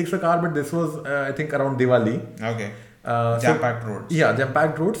 Typically, he takes a car, but this was I think around Diwali. Okay. So- Jam-packed roads. Yeah,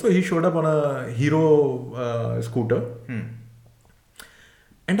 jam-packed road. So he showed up on a Hero scooter. Hmm.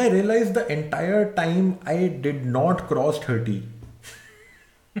 And I realized the entire time I did not cross 30.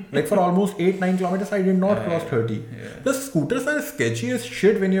 Like for almost 8-9 kilometers, I did not cross 30. Yeah. The scooters are sketchy as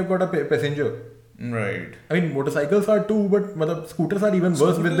shit when you've got a passenger. Right. I mean, motorcycles are too, but scooters are even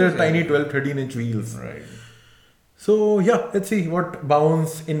worse with their Scooters, tiny yeah. 12-13 inch wheels. Right. So yeah, let's see what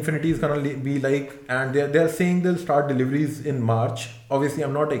Bounce Infinity is gonna be like. And they're saying they'll start deliveries in March. Obviously,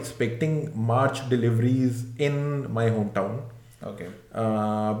 I'm not expecting March deliveries in my hometown. Okay.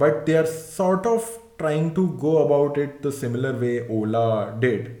 But they are sort of trying to go about it the similar way Ola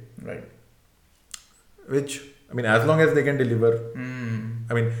did. Right. Which, I mean, as long as they can deliver. Hmm.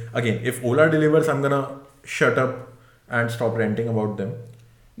 I mean, again, if Ola delivers, I'm gonna shut up and stop ranting about them.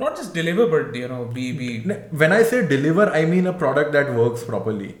 Not just deliver, but be When I say deliver, I mean a product that works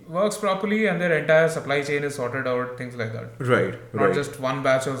properly. works properly and their entire supply chain is sorted out, things like that. Right. Not just one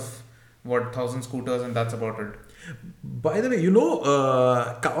batch of 1,000 scooters and that's about it. By the way,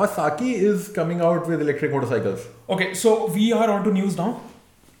 Kawasaki is coming out with electric motorcycles. Okay, so we are on to news now.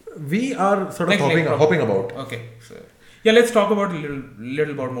 We are sort of Like hopping about. Okay, so yeah, let's talk about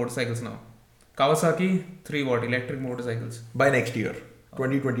little about motorcycles now. Kawasaki 3 watt electric motorcycles. By next year,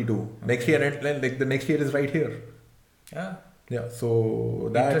 2022. Next year, and like the next year is right here. Yeah, Yeah, so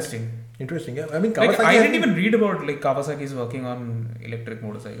that's interesting. Yeah, I mean, Like Kawasaki I has didn't been- even read about like Kawasaki is working on electric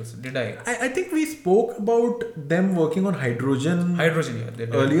motorcycles. Did I? I think we spoke about them working on hydrogen Hydrogen, yeah. They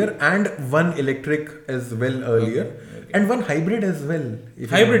did. earlier and one electric as well earlier Okay. and one hybrid as well.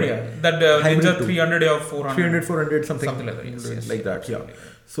 if you Hybrid, remember. yeah. That Hybrid Ninja too. 300 or 400. 300, 400, something like that. Yes. like that. Yeah. Absolutely.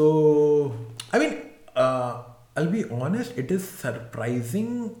 So, I mean, I'll be honest, it is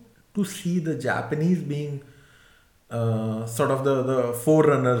surprising to see the Japanese being sort of the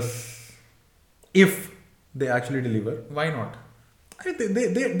forerunners if they actually deliver. Why not? I think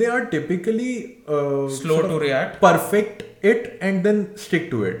they are typically Slow sort to of react. perfect it and then stick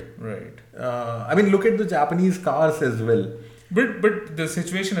to it. Right. I mean, look at the Japanese cars as well. But the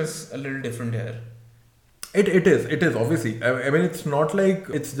situation is a little different here. It is obviously. I mean, it's not like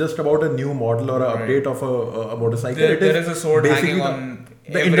it's just about a new model or an Right. update of a motorcycle. There is a sword basically hanging on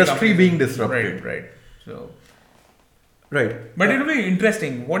the every industry company. being disrupted. Right. So, Right. but it'll be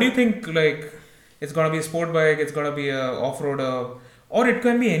interesting. What do you think? Like, it's gonna be a sport bike. It's gonna be a off-roader, or it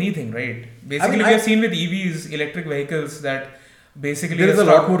can be anything, right? Basically, we have seen with EVs, electric vehicles, that basically There is a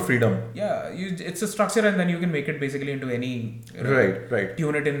lot more freedom. Yeah, it's a structure, and then you can make it basically into any Right.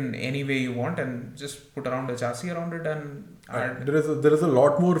 tune it in any way you want, and just put around a chassis around it and add. There is a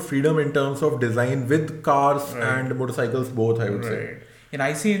lot more freedom in terms of design with cars Right. and motorcycles both. I would say. Right. In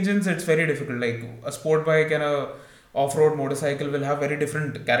IC engines, it's very difficult. Like a sport bike and a off-road motorcycle will have very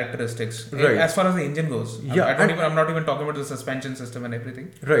different characteristics Right. as far as the engine goes. Yeah, I'm not even talking about the suspension system and everything.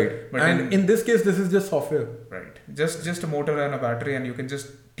 Right. But And in this case, this is just software. Right. Just a motor and a battery, and you can just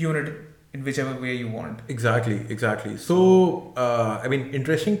tune it in whichever way you want. Exactly. So, I mean,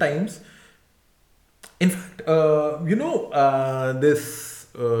 interesting times. In fact, there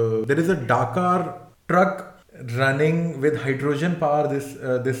is a Dakar truck running with hydrogen power.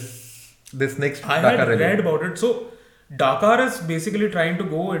 This next I Dakar had rally. read about it. So Dakar is basically trying to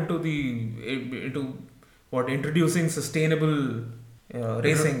go into what introducing sustainable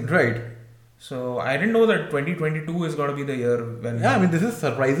racing. Right. So I didn't know that 2022 is going to be the year when. Yeah, I mean, this is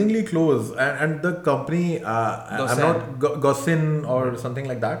surprisingly close, and the company, I'm not Gossin or something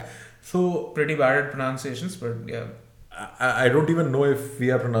like that. So Pretty bad at pronunciations, but yeah, I don't even know if we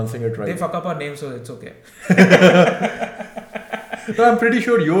are pronouncing it they right. fuck up our name, so it's okay. So I'm pretty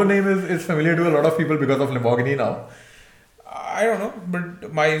sure your name is familiar to a lot of people because of Lamborghini now. I don't know,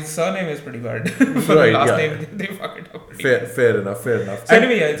 but my surname is pretty bad. For Right, the last yeah. name, they fuck it up. Fair enough. So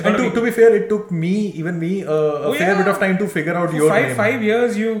anyway, yeah, it's and gonna to be fair, it took even me, a fair bit of time to figure out For your five name. 5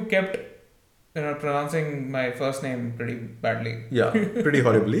 years, you kept pronouncing my first name pretty badly. Yeah, pretty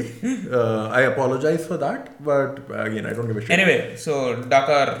horribly. I apologize for that, but again, I don't give a shit. Anyway, so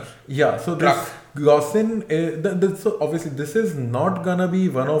Dakar. Yeah, so Truck. this Gaussian, so obviously this is not gonna be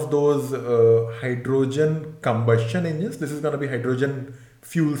one of those hydrogen combustion engines. This is gonna be hydrogen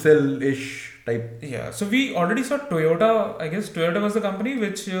fuel cell-ish type. Yeah, so we already saw Toyota. I guess Toyota was the company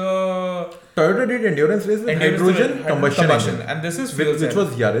which Toyota did endurance race with endurance hydrogen to combustion engine, and this is fuel which cell.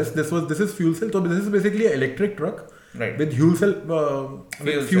 was Yaris. This is fuel cell. So this is basically an electric truck Right. with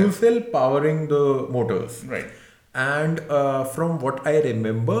fuel cell powering the motors. Right. And from what I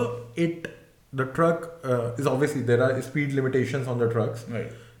remember, the truck is obviously there are speed limitations on the trucks.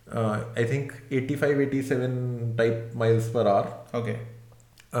 Right. I think 85, 87 type miles per hour, Okay.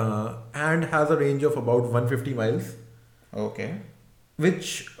 and has a range of about 150 miles, Okay.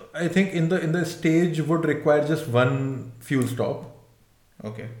 which I think in the stage would require just one fuel stop.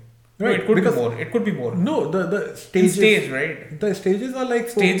 Okay. Right, No, it could because- be more. It could be more. No, the In stages. stage, right? The stages are like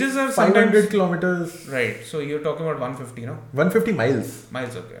Stages are 500 sometimes- kilometers, Right. So you're talking about 150, no? 150 miles.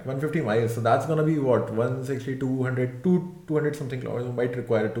 Miles, okay. 150 miles. So that's gonna be what 160, 200, 200 something kilometers. Might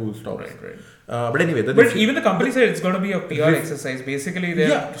require two stops. Right. But anyway, But even the company said it's going to be a PR Ref- exercise. Basically,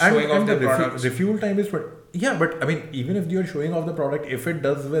 they're showing off the their products. refuel time is what. Yeah, but I mean, even if you're showing off the product, if it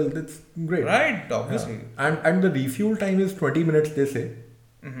does well, that's great. Right, obviously. Yeah. And the refuel time is 20 minutes. They say,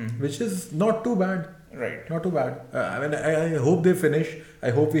 which is not too bad. Right. Not too bad. I mean, I hope they finish.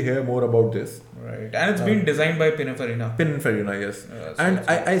 I hope we hear more about this. Right. And it's been designed by Pininfarina. Pininfarina, yes. So And it's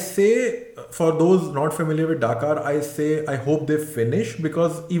I say, for those not familiar with Dakar, I hope they finish,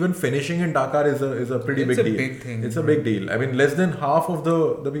 because even finishing in Dakar is a pretty It's big a deal. big thing. It's a big deal. I mean, less than half of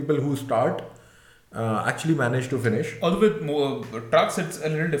the people who start actually manage to finish. Although with more trucks, it's a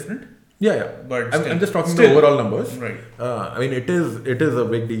little different. Yeah. But I'm still- just talking still. the overall numbers. Right. I mean, it is a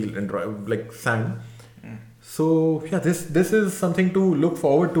big deal in like sand. So yeah, this is something to look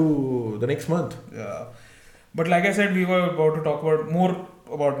forward to the next month. Yeah. But like I said, we were about to talk about more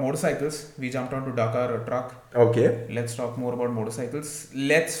about motorcycles. We jumped onto Dakar, a truck. Okay. Let's talk more about motorcycles.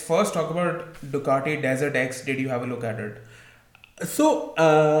 Let's first talk about Ducati Desert X. Did you have a look at it? So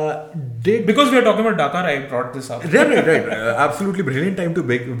Because we are talking about Dakar, I brought this up. right. Absolutely brilliant time to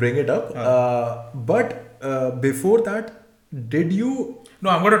bring it up. But before that, did you? No,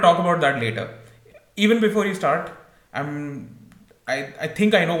 I'm going to talk about that later. Even before you start, I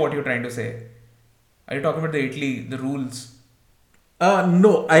think I know what you're trying to say. Are you talking about the Italy, the rules?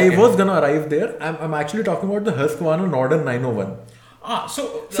 No, I Okay. was gonna arrive there. I'm actually talking about the Husqvarna Norton 901.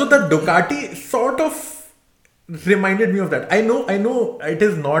 So the Ducati sort of reminded me of that. I know it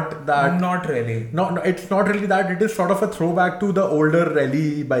is not that. Not really. No, it's not really that. It is sort of a throwback to the older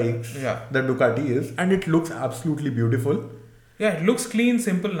rally bikes Yeah. that Ducati is, and it looks absolutely beautiful. Yeah, it looks clean,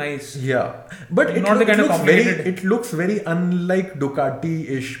 simple, nice. Yeah, but Not the kind of complicated- it looks very unlike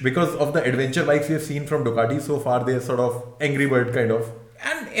Ducati-ish because of the adventure bikes we have seen from Ducati so far. They're sort of Angry Bird kind of.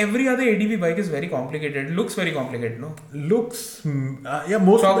 And every other ADV bike is very complicated. It looks very complicated, no? Looks,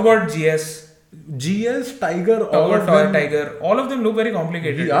 most Talk of the about GS. GS, Tiger, Talk all about of Toy them. Tiger. All of them look very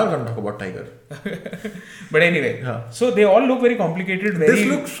complicated. We are going to talk about Tiger. But anyway, Yeah. so they all look very complicated. Very, This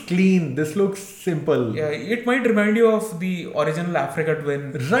looks clean. This looks simple. Yeah, it might remind you of the original Africa Twin.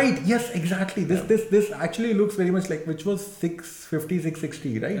 Right. Yes. Exactly. This actually looks very much like, which was 650,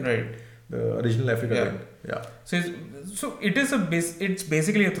 660, right? Right. The original Africa Yeah. Twin. Yeah. So it is it's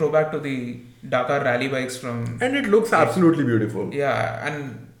basically a throwback to the Dakar rally bikes from. And it looks absolutely beautiful. Yeah,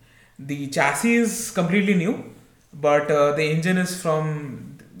 and the chassis is completely new, but the engine is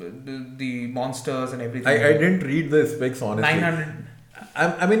from the monsters and everything. I didn't read the specs honestly. 900.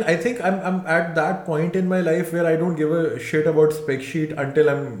 I mean, I think I'm at that point in my life where I don't give a shit about spec sheet until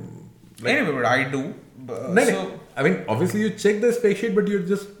I'm Anyway, but I do. No, no. I mean, obviously you check the spec sheet, but you're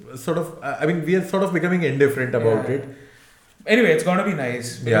just sort of. I mean, we are sort of becoming indifferent about Yeah. it. Anyway, it's gonna be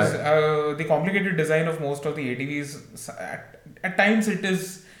nice because Yeah. the complicated design of most of the ATVs at times it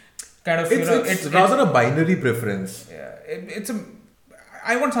is kind of It's rather a binary preference. yeah, it's a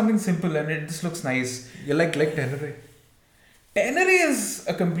I want something simple and it just looks nice. Yeah, like Tenere. Tenere is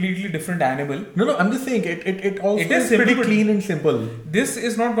a completely different animal. No, I'm just saying it also It is is simple, pretty but- clean and simple. This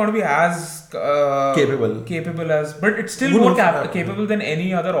is not going to be as Capable. as, but it's still Who more knows? capable than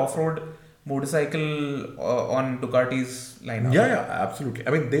any other off-road motorcycle on Ducati's lineup. Yeah, absolutely.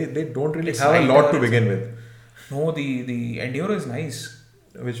 I mean, they don't really It's have a lighter, lot to it's- begin with. No, the Enduro is nice.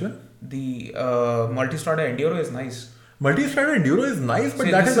 Which one? The Multistrada Enduro is nice. Multistrada Enduro is nice, but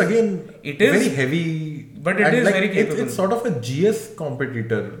See, that this is is- again it is- very heavy. but it and is very capable. It's sort of a GS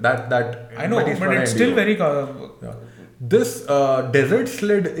competitor. That I know, but Multistrada it's still Enduro. very. Yeah. This desert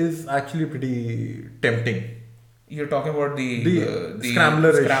sled is actually pretty tempting. You're talking about The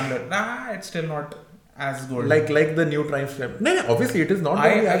Scrambler-ish. Scrambler. Nah, it's still not as good. Like the new Triumph Sled. No, obviously it is not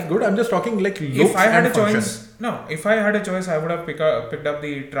going to be as good. I'm just talking like looks if I had and a choice, function. if I had a choice, I would have picked up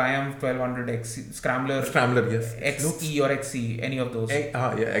the Triumph 1200 XC, Scrambler, Scrambler, yes. XE or XC, any of those.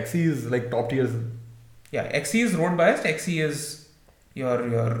 Yeah, XE is like top tier. Yeah, XC is road biased. XE is your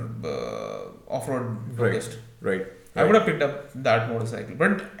off-road focused. Right. I would have picked up that motorcycle.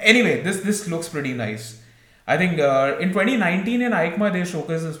 But anyway, this looks pretty nice. I think in 2019 in EICMA they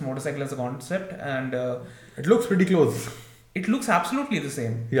showcased this motorcycle as a concept, and It looks pretty close. it looks absolutely the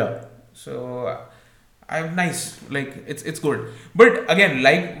same. Yeah. So I'm nice, like it's good. But again,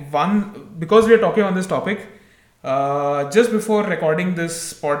 because we are talking on this topic, just before recording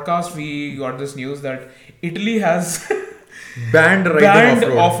this podcast, we got this news that Italy has Banned riding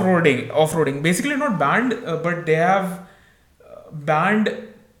banned off-road. off-roading. Basically, not banned, but they have banned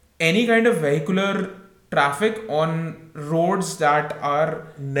any kind of vehicular traffic on roads that are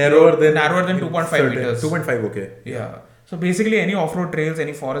Narrower than 2.5 certain- meters. 2.5, okay. Yeah. So basically, any off-road trails,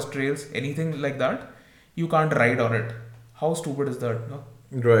 any forest trails, anything like that, you can't ride on it. How stupid is that? No?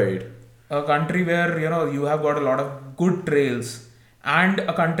 Right. A country where you have got a lot of good trails, and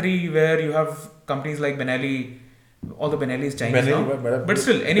a country where you have companies like Benelli. All the Benelli is Chinese now. But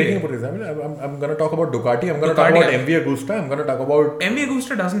still, anyway. Speaking about example, I'm going to talk about Ducati. I'm going to talk about MV Agusta. I'm going to talk about. MV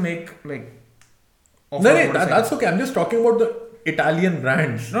Agusta doesn't make like. No, off-road that's motorcycles. okay. I'm just talking about the Italian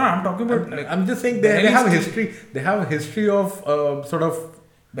brands. No, I'm talking about like. I'm just saying they Benelli have a still- history. They have a history of sort of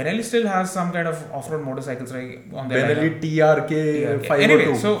Benelli still has some kind of off-road motorcycles, right? On their Benelli lineup. TRK Yeah, 502.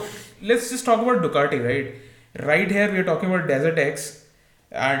 anyway, so let's just talk about Ducati, right? Right here, we're talking about Desert X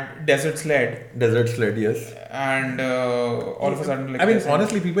and Desert Sled, Desert Sled, yes. and all of a sudden, like I mean, Desert-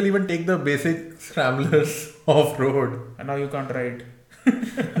 honestly, people even take the basic scramblers off road. and now you can't ride.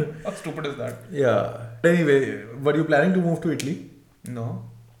 How stupid is that? Yeah. Anyway, were you planning to move to Italy? No,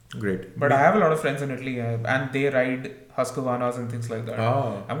 Great. but I have a lot of friends in Italy, and they ride Husqvarnas and things like that.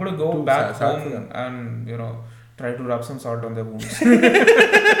 Ah. I'm gonna go To back South home Africa. and try to rub some salt on their wounds.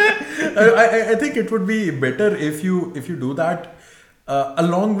 I think it would be better if you do that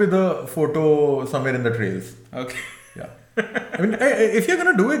along with a photo somewhere in the trails. Okay. Yeah. I mean, if you're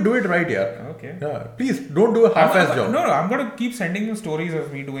gonna do it right, yeah. Okay. Yeah. Please don't do a half-ass job. No, I'm gonna keep sending you stories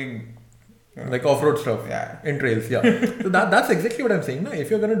of me doing. Like off-road stuff. Yeah. In trails, yeah. So that's exactly what I'm saying. No? If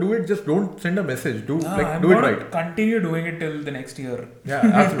you're gonna do it, just don't send a message. I'm Do it gonna right. continue doing it till the next year. Yeah,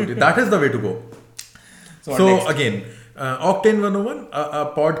 absolutely. That is the way to go. So, So next? again, Octane 101, a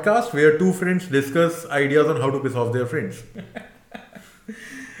podcast where two friends discuss ideas on how to piss off their friends.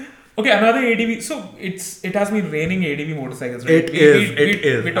 Okay, another ADV. So it has been raining ADV motorcycles, right? It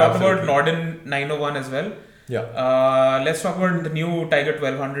is, We talked about absolutely. Norden 901 as well. Yeah. Let's talk about the new Tiger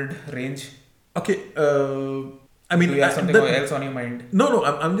 1200 range. Okay. I mean, Do you have something else on your mind? No.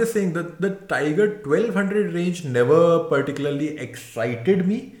 I'm just saying that the Tiger 1200 range never particularly excited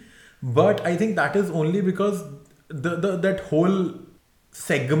me, but I think that is only because that whole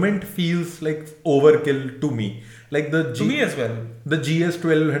segment feels like overkill to me. Like To me as well. the GS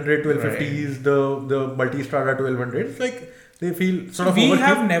 1200, 1250s, the Multistrada 1200. It's like they feel sort of We overkill.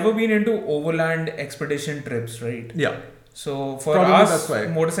 have never been into overland expedition trips, right? Yeah. So for Probably us, that's why.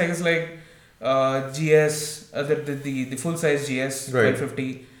 motorcycles like GS, the full size GS Right.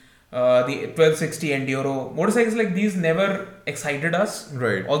 1250, the 1260 Enduro, motorcycles like these never excited us.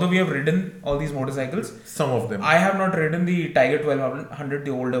 Right. Although we have ridden all these motorcycles, Some of them. I have not ridden the Tiger 1200,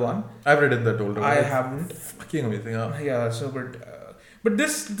 the older one. I've ridden that older one. I It's haven't. fucking amazing. Huh? Yeah. So, but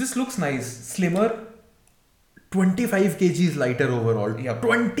this looks nice, slimmer. 25 kgs lighter overall. Yep.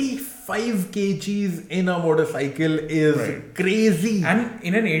 25 kgs in a motorcycle is Right. crazy. And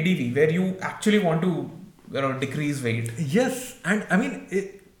in an ADV where you actually want to decrease weight. Yes, and I mean,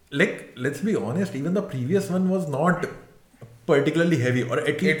 let's be honest, even the previous one was not particularly heavy, or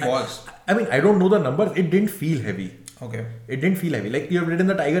at least It was. I mean, I don't know the numbers. It didn't feel heavy. Okay. It didn't feel heavy. Like you have ridden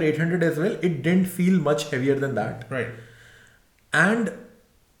the Tiger 800 as well. It didn't feel much heavier than that. Right. And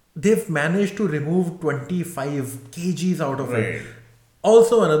they've managed to remove 25 kgs out of Right. it.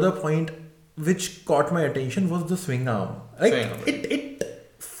 Also, another point which caught my attention was the swing arm. Like Swing arm. it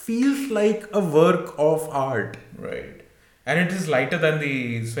feels like a work of art. Right. And it is lighter than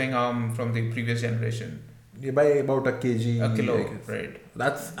the swing arm from the previous generation. By about a kg. A kilo. I guess. Right.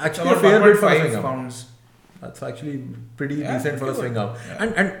 That's It's actually a about fair bit for a 1.5 swing arm. pounds. That's actually pretty Yeah, decent for a pretty swing good. arm. Yeah.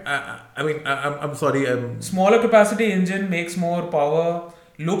 And I mean, I'm sorry. Smaller capacity engine makes more power,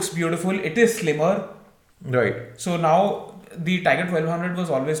 looks beautiful, it is slimmer. Right. So now the Tiger 1200 was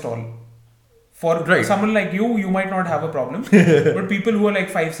always tall. For Right. someone like you might not have a problem. But people who are like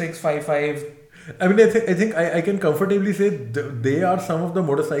 5'6", 5'5", I mean, I think I can comfortably say they are some of the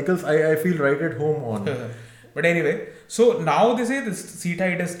motorcycles I feel right at home on. but anyway, so now they say the seat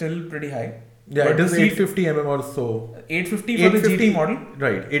height is still pretty high. Yeah, But it is the seat- 850 mm or so. 850 for the GT model.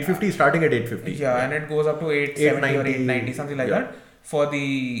 Right, 850 starting at 850. Yeah, and it goes up to 870 or 890, something like yeah. that. For the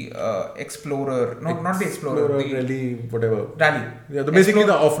Explorer, not the Explorer, the Rally, whatever. Rally. Yeah, basically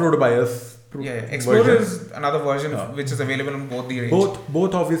the off-road bias. Yeah, Explorer version. is another version Yeah. which is available on both the range.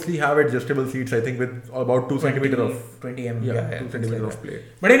 Both obviously have adjustable seats. I think with about 2 centimeter of 20 mm. 2 things centimeter like of that. plate.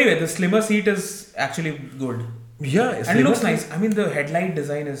 But anyway, the slimmer seat is actually good. Yeah, And it looks nice. I mean, the headlight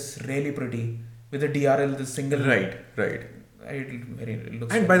design is really pretty. With the DRL, the single. Right. It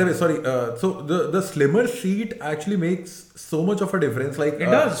looks And by the way, sorry. So the slimmer seat actually makes so much of a difference. Like it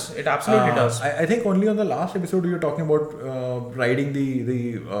does. It absolutely does. I think only on the last episode we were talking about riding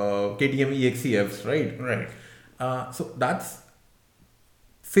the KTM EXCFs, right? Right. So that's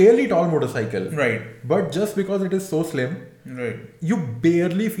fairly tall motorcycle. Right. But just because it is so slim, Right. you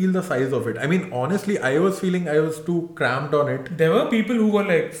barely feel the size of it. I mean, honestly, I was feeling I was too cramped on it. There were people who were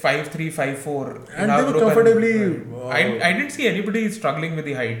like 5'3", 5'4", in And our they were group comfortably, I didn't see anybody struggling with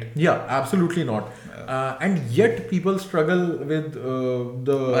the height. Yeah, absolutely not. And yet people struggle with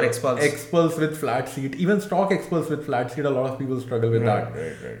the Or Expulse. with flat seat. Even stock Expulse with flat seat, a lot of people struggle with that.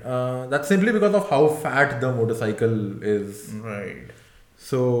 Right. That's simply because of how fat the motorcycle is. Right.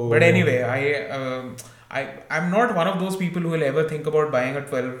 So, But anyway, I'm not one of those people who will ever think about buying a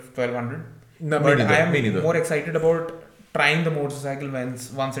 1200. No, me but neither, I am me neither. more excited about trying the motorcycle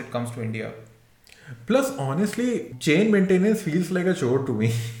once it comes to India. Plus, honestly, chain maintenance feels like a chore to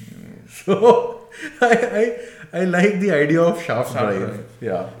me. So, I like the idea of shaft drive.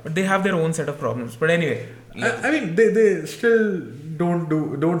 Yeah. But they have their own set of problems. But anyway, I mean, they still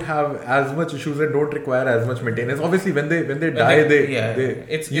don't have as much issues and don't require as much maintenance. Obviously, when they die,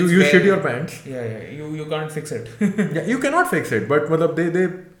 you shit your pants. you can't fix it. Yeah, you cannot fix it, but they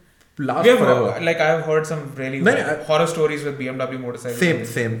last We have, forever. like I've heard some really horror stories with BMW motorcycles.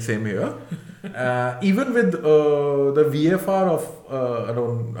 Same here. Even with the VFR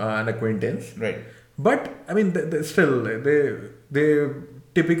of an acquaintance. Right. But I mean, they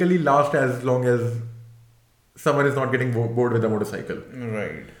typically last as long as someone is not getting bored with the motorcycle.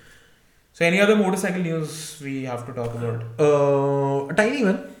 Right. So any other motorcycle news we have to talk about? A tiny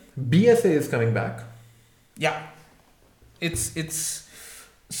one. BSA is coming back. Yeah. It's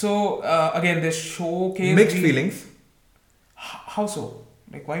so again this showcase Mixed feelings. How so?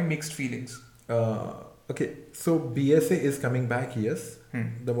 Like why mixed feelings? Okay, so BSA is coming back. Yes,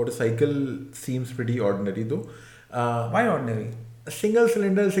 the motorcycle seems pretty ordinary though. Why ordinary? Single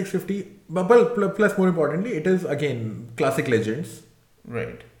cylinder 650, but plus more importantly, it is again classic legends.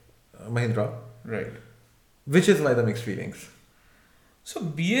 Right. Mahindra. Right. Which is why the mixed feelings. So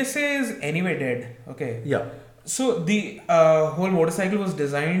BSA is anyway dead. Okay. Yeah. So the whole motorcycle was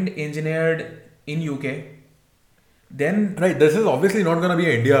designed, engineered in UK. Then Right, this is obviously not gonna be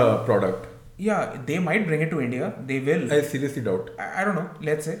an India product. yeah, they might bring it to India. They will. I seriously doubt. I don't know.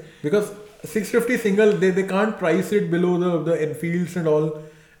 Let's say. Because 650 single, they can't price it below the Enfields and all,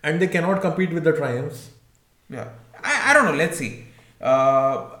 and they cannot compete with the Triumphs. Yeah. I don't know. Let's see.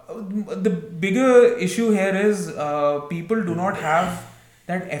 The bigger issue here is people do not have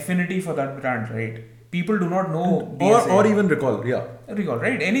that affinity for that brand, right? People do not know BSA. Or even recall, yeah. Recall,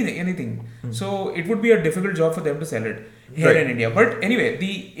 right? Anything. So it would be a difficult job for them to sell it here in India. But anyway,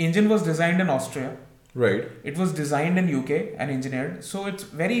 the engine was designed in Austria. Right. It was designed in UK and engineered. So it's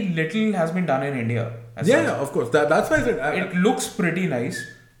very little has been done in India. Yeah, of course. That's why I said It looks pretty nice.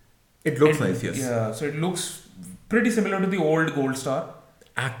 it looks nice, yes. Yeah, so it looks pretty similar to the old Gold Star.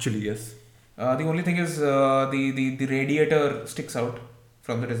 Actually, yes. The only thing is the radiator sticks out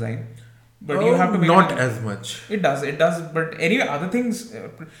from the design. But you have to make not it, as much. It does. But anyway, other things,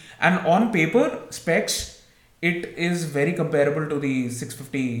 and on paper specs, it is very comparable to the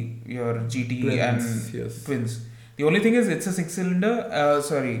 650 your GT Twins, and yes. Twins. The only thing is it's a single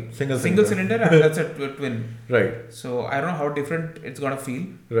Single cylinder, and that's a twin. Right. So I don't know how different it's gonna feel.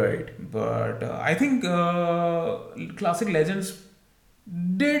 Right. But I think Classic Legends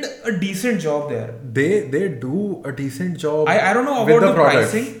did a decent job there. They do a decent job. I don't know with about the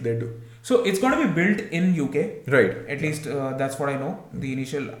products. pricing. They do. So it's going to be built in UK. Right. At least that's what I know. The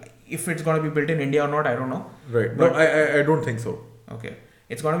initial, if it's going to be built in India or not, I don't know. Right. But, No, I don't think so. Okay.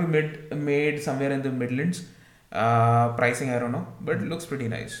 It's going to be made somewhere in the Midlands. Pricing, I don't know. But it looks pretty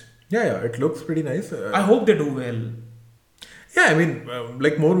nice. Yeah, it looks pretty nice. I hope they do well. Yeah, I mean,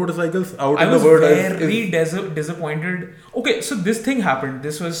 like more motorcycles out I in was the world. very disappointed. Okay, so this thing happened.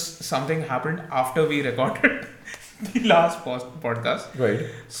 This was something happened after we recorded the last podcast. Right.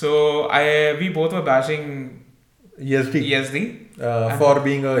 So we both were bashing ESD. For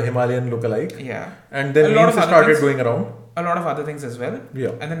being a Himalayan lookalike. Yeah. And then A lot memes of other started things. going around. A lot of other things as well.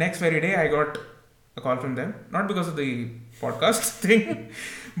 Yeah. And the next very day, I got a call from them. Not because of the podcast thing,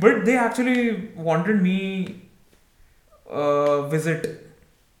 but they actually wanted me visit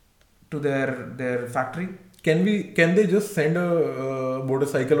to their factory. Can they just send a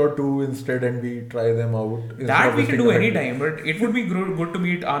motorcycle or two instead and we try them out? That we can do anytime, but it would be good to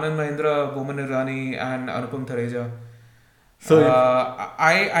meet Anand Mahindra, Boman Irani, and Anupam Thareja. So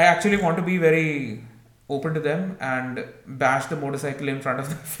I actually want to be very open to them and bash the motorcycle in front of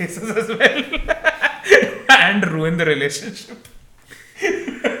their faces as well and ruin the relationship.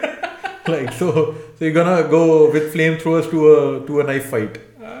 like so you're gonna go with flamethrowers to a knife fight.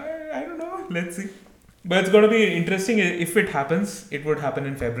 I don't know. Let's see. But it's going to be interesting if it happens. It would happen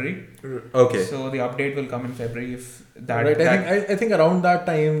in February. Okay. So the update will come in February if that. Right. I think around that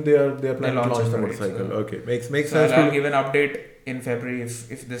time they are planning to launch the right, motorcycle. so- Okay. Makes So sense. I'll give an update in February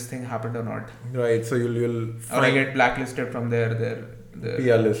if this thing happened or not. Right. So you'll Or I find get blacklisted from their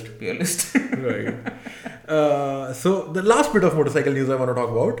PR list. peer list. Right. So the last bit of motorcycle news I want to talk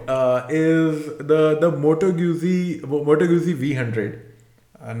about is the Moto Guzzi V100.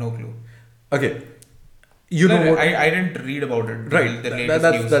 No clue. Okay. You know what? I didn't read about it. Right. The latest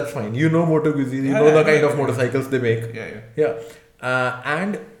That's news. that's fine. You know Moto Guzzi. You Yeah, know the yeah, kind yeah, of yeah. motorcycles they make. Yeah.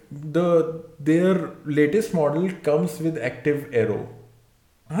 And their latest model comes with active aero.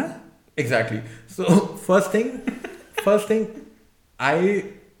 Huh? Exactly. So first thing,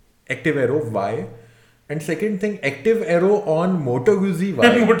 active aero. Why? And second thing, active aero on Moto Guzzi.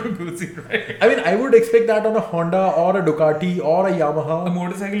 Why? Moto Guzzi, right? I mean, I would expect that on a Honda or a Ducati or a A Yamaha.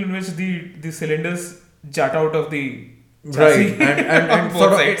 motorcycle in which the cylinders jut out of the Right. chassis And on both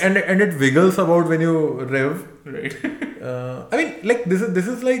sort of, sides. and it wiggles about when you rev. Right. I mean, like this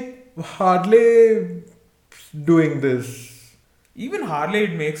is like Harley doing this. Even Harley,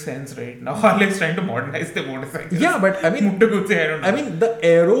 it makes sense, right? Now Harley is trying to modernize the motorcycle. Yeah, but I mean, Moto Guzzi, I don't know. I mean, the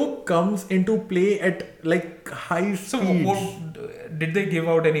aero comes into play at like high So speeds. did they give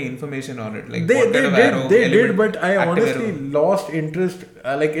out any information on it? Like They what kind of did, aero they element, did, but I active honestly aero? lost interest.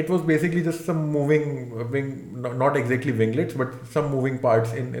 Like it was basically just some moving wing, not exactly winglets, but some moving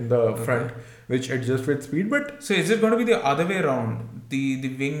parts in the front, which adjust with speed. But So is it going to be the other way around?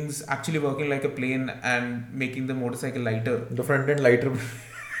 The wings actually working like a plane and making the motorcycle lighter? the front end lighter.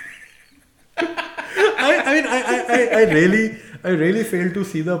 I really fail to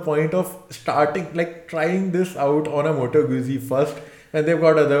see the point of starting like trying this out on a Moto Guzzi first, and they've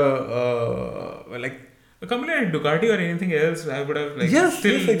got other like A company like Ducati or anything else, I would have like yes,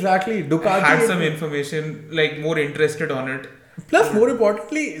 still exactly. Ducati had some information, like more interested on it. Plus, more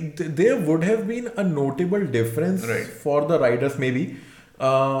importantly, there would have been a notable difference Right. for the riders. Maybe,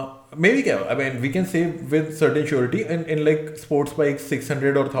 I mean, we can say with certain surety in like sports bikes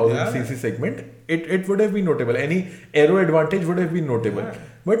 600 or 1000 Yeah. cc segment, it would have been notable. Any aero advantage would have been notable. Yeah.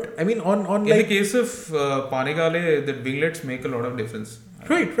 But I mean, on In the like case of Panigale, the winglets make a lot of difference.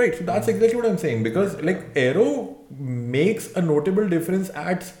 right. So that's exactly what I'm saying, because like aero makes a notable difference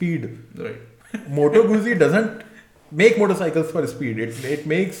at speed. Right. Moto Guzzi doesn't make motorcycles for speed. It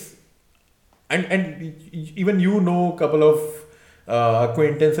makes and even you know a couple of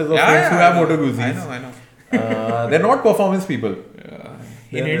acquaintances or friends who have Moto Guzzis. I know. They're not performance people.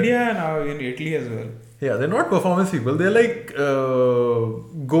 In They're- India and now in Italy as well. Yeah, they're not performance people. They're like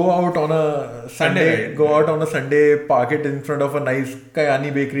go out on a Sunday, Sunday, right? go out on a Sunday, park it in front of a nice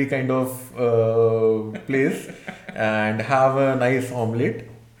Kayani bakery kind of place, and have a nice omelette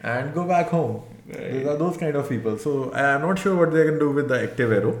and go back home. Those are those kind of people. So I'm not sure what they can do with the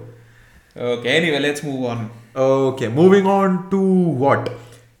Active Aero. Okay, anyway, let's move on. Okay, moving on to what?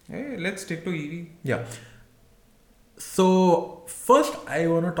 Hey, let's stick to EV. Yeah. So first, I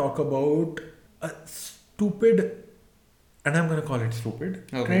want to talk about a stupid, and I'm gonna call it stupid,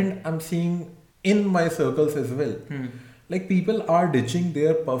 trend I'm seeing in my circles as well. Like people are ditching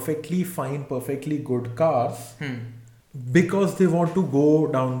their perfectly fine, perfectly good cars because they want to go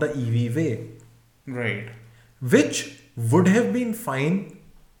down the EV way. Right. Which would have been fine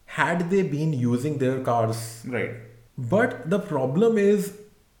had they been using their cars. Right. But the problem is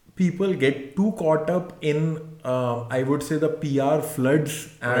people get too caught up in, I would say, the PR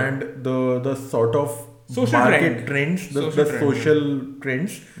floods and the sort of Social market trend. trends, the Social trend. social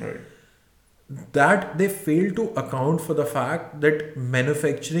trends, Right. that they fail to account for the fact that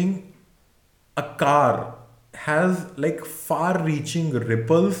manufacturing a car has like far reaching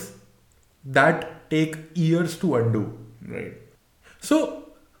ripples that take years to undo. Right. So,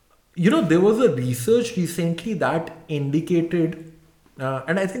 there was a research recently that indicated,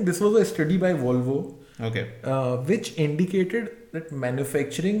 and I think this was a study by Volvo, Okay. which indicated that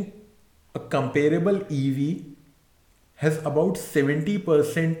manufacturing a comparable EV has about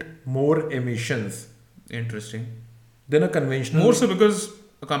 70% more emissions Interesting. than a conventional. More so because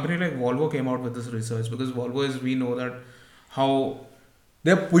a company like Volvo came out with this research, because Volvo is, we know that how,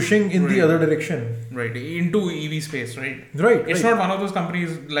 They're pushing in the Right. other direction. right, into EV space, right? Right. It's not one of those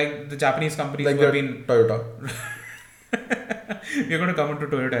companies like the Japanese companies like who have the been. Toyota. We're going to come into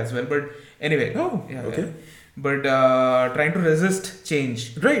Toyota as well, but anyway. Oh, Yeah, okay. yeah. But trying to resist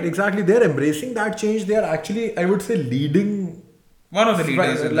change. Right, exactly. They're embracing that change. They are actually, I would say, leading. One of the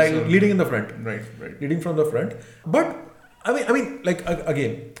leaders. in like this whole- leading in the front. Right, right. Leading from the front. But I mean, like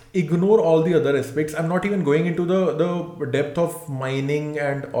again, ignore all the other aspects. I'm not even going into the depth of mining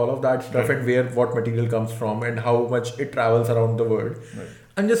and all of that stuff Right. and what material comes from and how much it travels around the world. Right.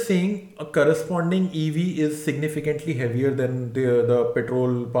 I'm just saying a corresponding EV is significantly heavier than the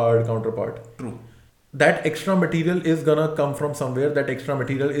petrol powered counterpart. True. That extra material is gonna come from somewhere. That extra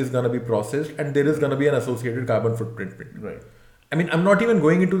material is gonna be processed, and there is gonna be an associated carbon footprint. Right. I mean, I'm not even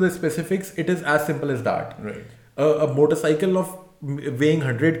going into the specifics. It is as simple as that. Right. A motorcycle of weighing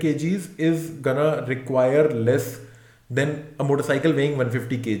 100 kgs is gonna require less than a motorcycle weighing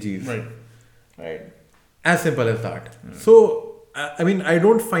 150 kgs. Right. Right. As simple as that. So, I mean, I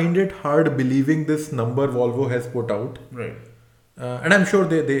don't find it hard believing this number Volvo has put out. Right. And I'm sure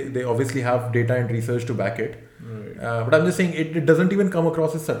they obviously have data and research to back it. Right. But I'm just saying it doesn't even come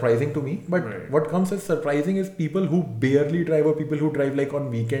across as surprising to me. But Right. what comes as surprising is people who barely drive or people who drive like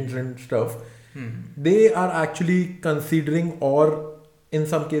on weekends and stuff. They are actually considering or in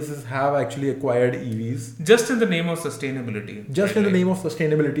some cases have actually acquired EVs Just in the name of sustainability. just in the name of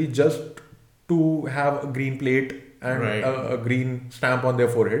sustainability, just to have a green plate and Right. a green stamp on their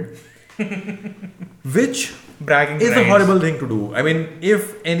forehead. Which bragging is a rights. horrible thing to do. I mean,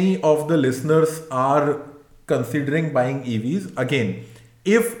 if any of the listeners are considering buying EVs, again,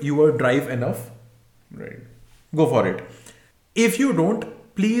 if you are drive enough, Right. go for it. If you don't,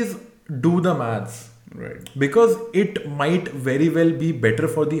 please do the maths, Right. because it might very well be better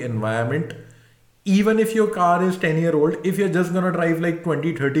for the environment. Even if your car is 10-year-old, if you're just gonna drive like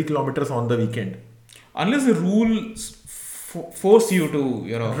 20-30 kilometers on the weekend. Unless the rules force you to,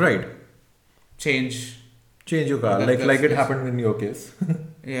 Right. change. Change your car, like it happened in your case.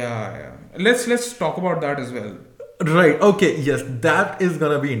 Yeah. Let's talk about that as well. Right. Okay. Yes, that is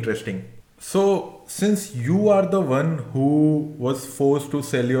gonna be interesting. So, since you are the one who was forced to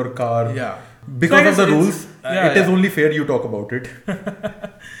sell your car Yeah. because So I of the guess rules, it's- it is only fair you talk about it.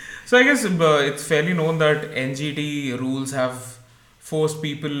 So I guess it's fairly known that NGT rules have forced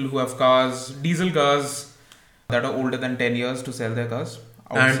people who have cars, diesel cars that are older than 10 years to sell their cars.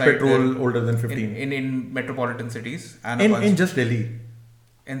 And outside petrol their- older than 15. in metropolitan cities and a In bunch- just Delhi.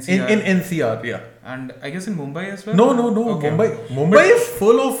 NCR In NCR, yeah. and I guess in Mumbai as well. No. Okay. Mumbai is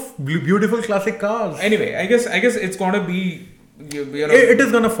full of beautiful classic cars. Anyway, I guess it's gonna be It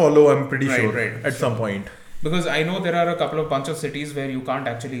is gonna follow, I'm pretty Right, sure, right. at some point. because I know there are a couple of bunch of cities where you can't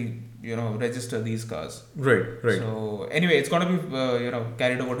actually register these cars. Right. So anyway, it's gonna be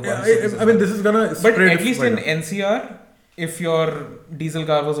carried over to Yeah, other cities. I mean, this is gonna But spread at least in wider. NCR, if your diesel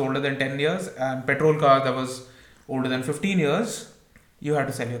car was older than 10 years and petrol car that was older than 15 years, you had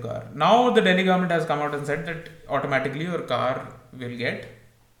to sell your car. Now the Delhi government has come out and said that automatically your car will get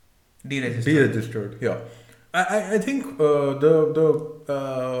deregistered. Deregistered, yeah. I think the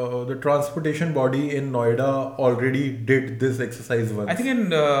transportation body in Noida already did this exercise once. I think in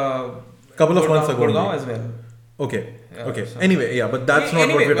Couple of months ago Gurgaon only. as well. Okay. Okay. So Anyway, yeah, but that's not what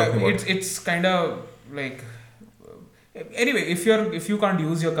anyway, we're talking about. it's kind of like anyway, if you can't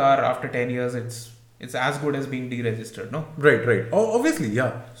use your car after 10 years, it's as good as being deregistered, no? Right. Right. Oh, obviously,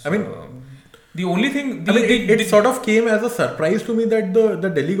 yeah. I mean, the only thing it sort of came as a surprise to me that the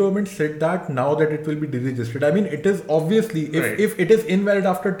Delhi government said that now that it will be deregistered. I mean, it is obviously if it is invalid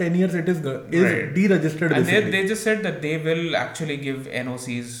after 10 years, it is Right. deregistered. and Basically, they just said that they will actually give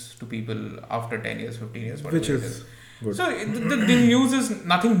NOCs to people after 10 years, 15 years, whatever which it is good. So the news is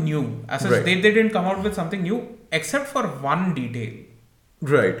nothing new. As such, Right. they didn't come out with something new except for one detail.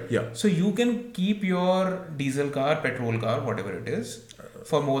 Right. Yeah. So you can keep your diesel car, petrol car, whatever it is,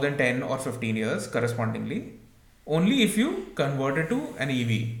 for more than 10 or 15 years correspondingly, only if you convert it to an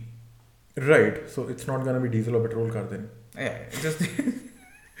EV. Right. So it's not gonna be diesel or petrol car then. Yeah, it's just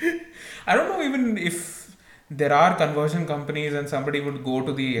I don't know even if there are conversion companies and somebody would go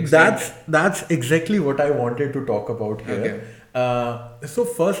to the extent. That's exactly what I wanted to talk about here. Okay. So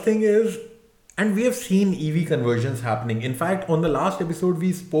first thing is, and we have seen EV conversions happening. In fact, on the last episode,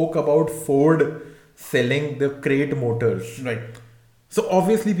 we spoke about Ford selling the crate motors. Right. So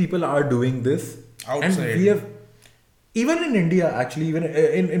obviously, people are doing this, Outside. and we have even in India actually. Even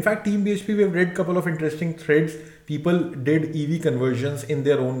in fact, Team BHP, we have read a couple of interesting threads. People did EV conversions in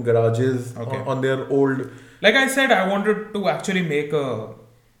their own garages Okay. on their old. Like I said, I wanted to actually make a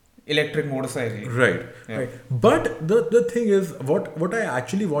electric motorcycle. Right. Yeah. Right. But the thing is, what I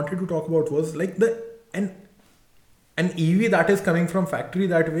actually wanted to talk about was like an EV that is coming from factory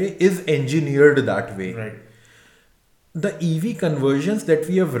that way is engineered that way. Right. The EV conversions that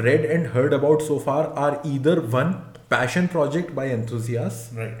we have read and heard about so far are either one passion project by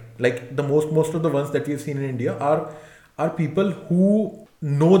enthusiasts, Right. like the most of the ones that we have seen in India are people who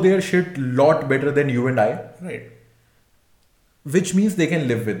know their shit lot better than you and I, Right. which means they can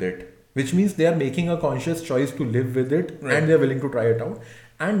live with it, which means they are making a conscious choice to live with it, Right. and they're willing to try it out.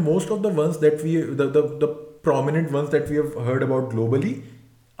 And most of the ones that the prominent ones that we have heard about globally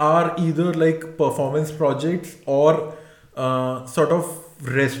are either like performance projects or sort of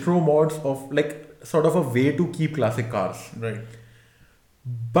retro mods of like sort of a way to keep classic cars. Right.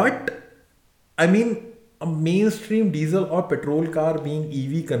 But I mean, a mainstream diesel or petrol car being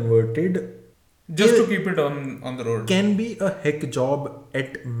EV converted Just to is- keep it on the road. can be a heck job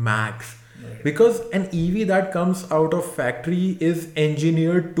at max. Right. Because an EV that comes out of factory is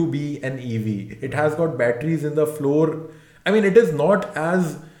engineered to be an EV. It has got batteries in the floor. I mean, it is not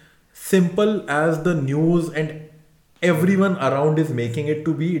as simple as the news and everyone around is making it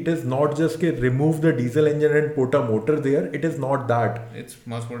to be. It is not just ke remove the diesel engine and put a motor there. It is not that. It's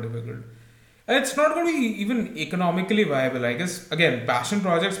much more difficult. And it's not going to be even economically viable. I guess, again, passion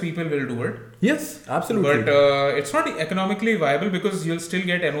projects, people will do it. Yes, absolutely. But it's not economically viable because you'll still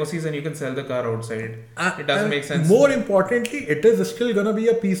get NOCs and you can sell the car outside. It doesn't make sense. More importantly, it is still gonna be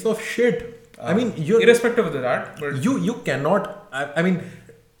a piece of shit. I mean, you're irrespective of that, but you cannot. I mean,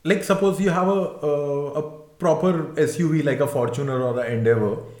 like suppose you have a proper SUV like a Fortuner or an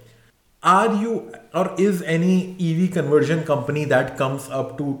Endeavor. Are you or is any EV conversion company that comes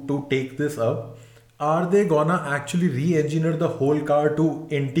up to take this up? Are they gonna actually re-engineer the whole car to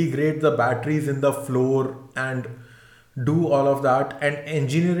integrate the batteries in the floor and do all of that and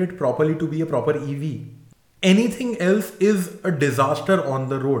engineer it properly to be a proper EV? Anything else is a disaster on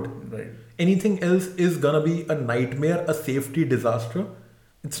the road. right. Anything else is gonna be a nightmare, a safety disaster.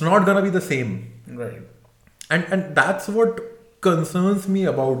 It's not gonna be the same. Right. And that's what concerns me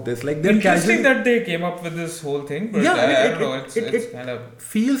about this. Like they're Interesting casually, that they came up with this whole thing, but Yeah, I mean, I it- don't know. it- It's it- kind of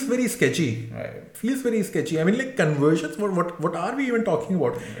feels very sketchy. right. Feels very sketchy. I mean, like conversions. What are we even talking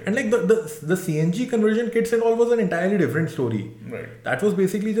about? And like the CNG conversion kits and all was an entirely different story. Right. That was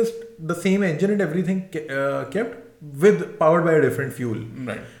basically just the same engine and everything kept with powered by a different fuel.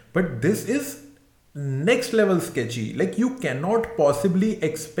 Right. But this is next level sketchy. Like you cannot possibly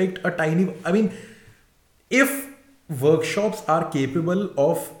expect a tiny. I mean, if workshops are capable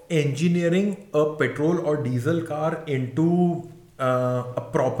of engineering a petrol or diesel car into a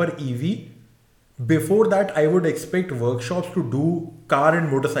proper EV, before that I would expect workshops to do car and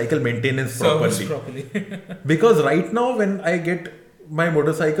motorcycle maintenance Service properly. properly. Because right now when I get my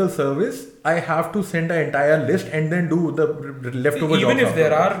motorcycle service, I have to send an entire list and then do the leftover Even jobs if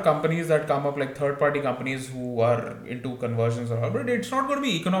there afterwards. are companies that come up like third-party companies who are into conversions or all, but it's not going to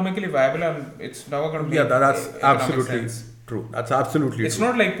be economically viable and it's never going to be. Yeah, that's economic absolutely sense. true. That's absolutely It's true.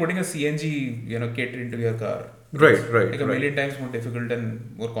 not like putting a CNG, kit into your car. Right, It's right, like a right. million times more difficult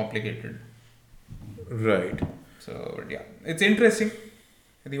and more complicated. Right. So but yeah, it's interesting.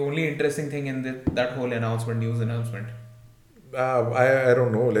 The only interesting thing in that whole news announcement. I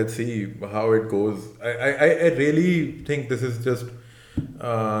don't know. Let's see how it goes. I really think this is just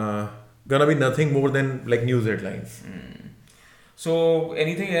gonna be nothing more than like news headlines. So,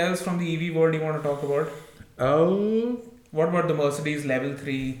 anything else from the EV world you want to talk about? Uh, What about the Mercedes Level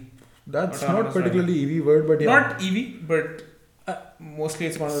 3 that's not autonomous particularly EV word, but yeah. Not EV, but mostly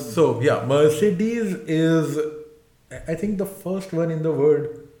it's going to. So yeah, Mercedes is, I think, the first one in the world.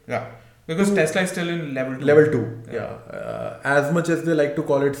 Yeah. Because to- Tesla is still in level 2. Level 2, Yeah. yeah. As much as they like to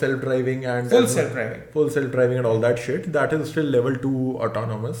call it self-driving and Full as much- self-driving. full self-driving and all that shit, that is still level 2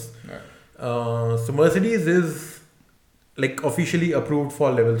 autonomous. Yeah. So Mercedes is like officially approved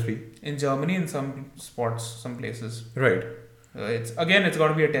for level 3. In Germany, in some spots, some places. Right. It's going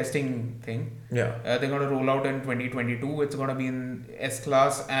to be a testing thing. Yeah. They're going to roll out in 2022. It's going to be in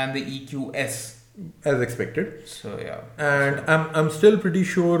S-Class and the EQS. As expected. So, yeah. And I'm still pretty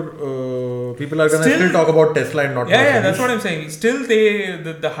sure people are gonna still talk about Tesla and not Yeah, Mercedes. that's what I'm saying. Still,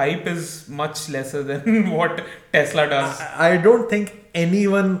 the hype is much lesser than what Tesla does. I don't think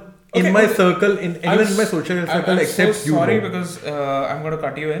anyone in Okay, my but circle, anyone in my social circle I'm except so you. sorry know. because I'm going to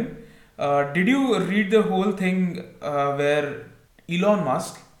cut you in. Did you read the whole thing where Elon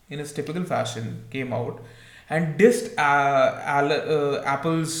Musk, in his typical fashion, came out and dissed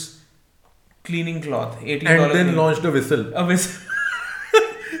Apple's cleaning cloth, $18 And then cleaning- launched a whistle. a whistle.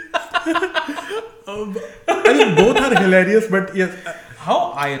 I mean, both are hilarious, but yes.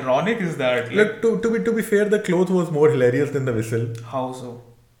 How ironic is that? Like, Look, to be fair, the cloth was more hilarious than the whistle. how so?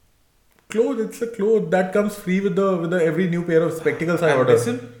 Cloth, it's a cloth that comes free with the every new pair of spectacles I And order.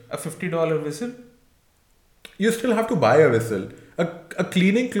 whistle? A $50 whistle? You still have to buy a whistle. A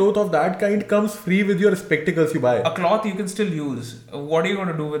cleaning cloth of that kind comes free with your spectacles you buy. A cloth you can still use. What are you going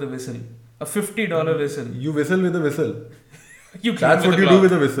to do with a whistle? A $50 whistle. You whistle with a whistle. You clean That's with what a you cloth. do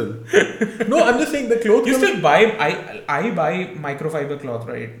with a whistle. No, I'm just saying the cloth You comes- still buy. I buy microfiber cloth,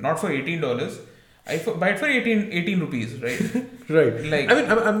 right? Not for $18. Buy it for 18 rupees, right? Right. Like, I mean,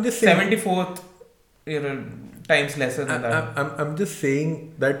 I'm just saying. 74th, times lesser than that. I'm just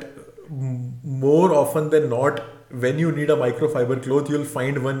saying that more often than not, when you need a microfiber cloth, you'll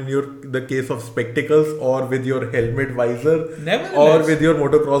find one in the case of spectacles or with your helmet visor or Nevertheless, with your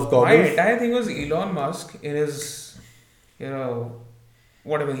motocross my goggles. entire thing was Elon Musk in his,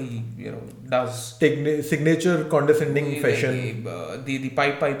 whatever he, does. Signature condescending fashion. The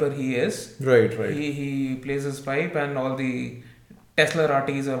pipe piper he is. Right. He plays his pipe and all the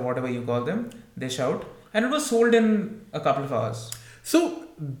Tesla-ratis or whatever you call them, they shout. And it was sold in a couple of hours. So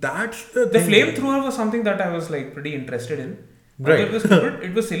that's the The thing. flamethrower was something that I was like pretty interested in. Right. It was stupid,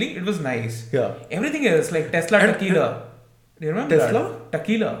 it was silly, it was nice. Yeah. Everything else, like Tesla And- Tequila. Do you remember Tesla? that?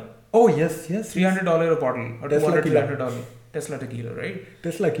 Tequila. Oh yes. $300 a bottle. Or Tesla $200, Tequila. $300. Tesla Tequila, right?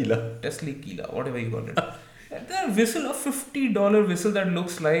 Tesla Kila. Tesla Tequila, whatever you call it. The whistle, a $50 whistle that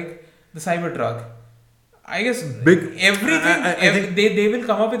looks like the Cybertruck. I guess Big- everything, I think- they will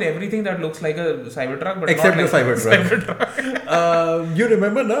come up with everything that looks like a Cybertruck, but Except not the like Cybertruck. You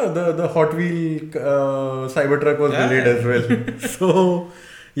remember, no? The Hot Wheel Cybertruck was Yeah. delayed as well. So,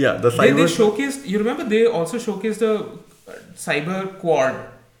 yeah, the They Cyber. showcased, you remember they also showcased the Cyber Quad.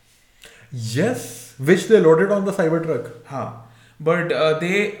 Yes, which they loaded on the Cybertruck. Huh. But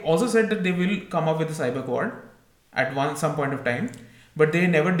they also said that they will come up with the Cyber Quad at some point of time, but they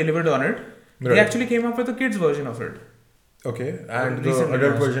never delivered on it. Right. They actually came up with a kids version of it. Okay, and the Recently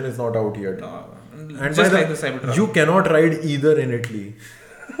adult launched. version is not out yet. And And just by like the Cybertruck. you cannot ride either in Italy.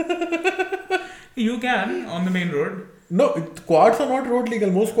 You can on the main road, No, quads are not road legal.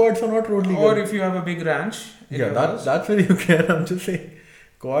 Most quads are not road legal. or if you have a big ranch. in Yeah, your house. that's where you can. I'm just saying,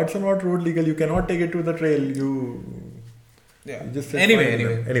 quads are not road legal. You cannot take it to the trail. Yeah. You just sit Anyway, fine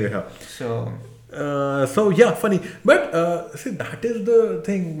with anyway. them. So So yeah, funny. But see, that is the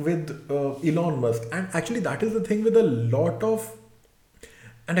thing with Elon Musk, and actually that is the thing with a lot of.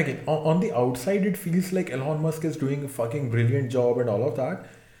 And again, on the outside, it feels like Elon Musk is doing a fucking brilliant job and all of that.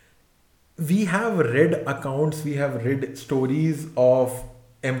 We have read accounts, we have read stories of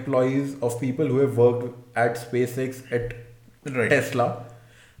employees of people who have worked at SpaceX, at right. Tesla.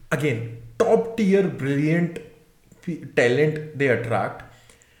 Again, top tier, brilliant talent they attract.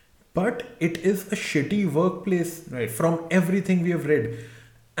 But it is a shitty workplace Right. from everything we have read.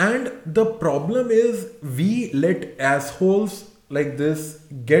 And the problem is we let assholes like this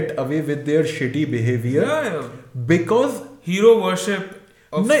get away with their shitty behavior Yeah. because Hero worship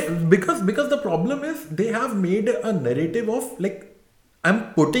of no, because the problem is they have made a narrative of like I'm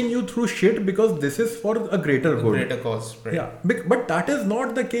putting you through shit because this is for a greater good. greater cause. Right. Yeah, but that is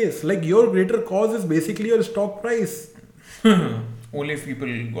not the case. Like your greater cause is basically your stock price. Only if people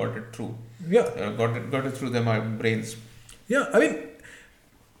got it through. Yeah. Got it through their brains. Yeah, I mean,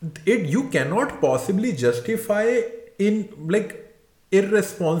 you cannot possibly justify in like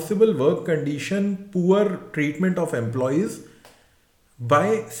irresponsible work condition, poor treatment of employees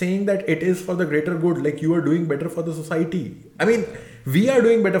by saying that it is for the greater good, like you are doing better for the society. I mean, we are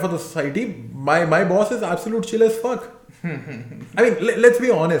doing better for the society. My boss is absolute chill as fuck. I mean, let's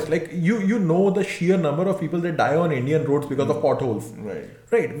be honest. Like you know the sheer number of people that die on Indian roads because of potholes. Right.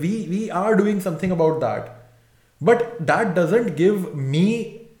 Right. We are doing something about that. But that doesn't give me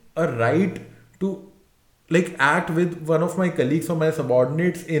a right to like act with one of my colleagues or my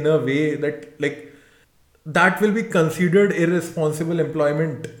subordinates in a way that like that will be considered irresponsible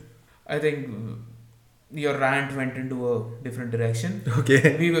employment. I think your rant went into a different direction. Okay.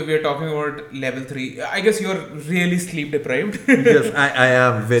 We were talking about level 3. I guess you're really sleep deprived. Yes, I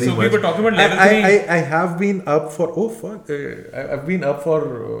am very So much. we were talking about level 3. I have been up for, oh fuck, I've been up for,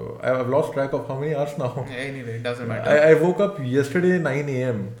 I've lost track of how many hours now. Anyway, it doesn't matter. I woke up yesterday 9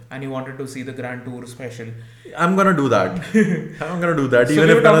 a.m. And you wanted to see the Grand Tour special. I'm gonna do that. I'm gonna do that So even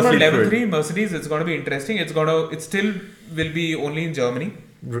we were if I'm talking gonna about sleep level through 3 Mercedes. It's going to be interesting. It still will be only in Germany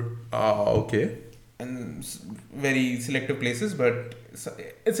it. Okay. and very selective places, but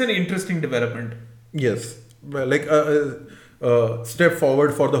it's an interesting development. Yes. Well, like step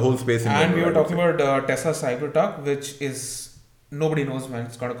forward for the whole space. And we were talking about Tesla Cybertruck, which is nobody knows when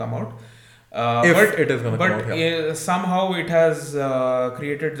it's going to come out. If But it is gonna come out, yeah. somehow it has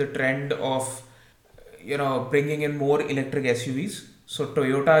created the trend of bringing in more electric SUVs. So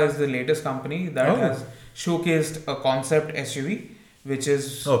Toyota is the latest company that has showcased a concept SUV, which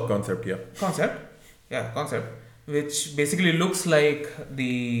is Concept, yeah. concept, which basically looks like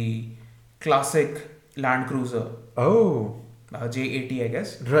the classic Land Cruiser Oh, J80, I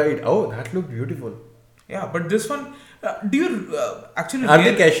guess. right. Oh, that looked beautiful. Yeah, but this one, do you actually? Are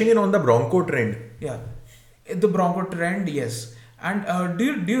they cashing in on the Bronco trend? Yeah, the Bronco trend, yes. And do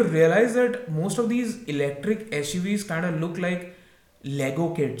you realize that most of these electric SUVs kind of look like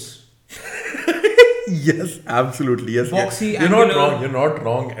Lego kits? Yes, absolutely. Yes, Boxy, yes. You're not angular. wrong. You're not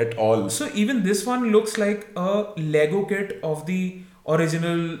wrong at all. So even this one looks like a Lego kit of the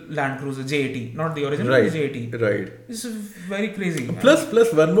original Land Cruiser J80, not the original Right. J80. Right. This is very crazy.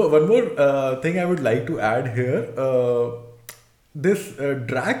 Plus one more thing I would like to add here. This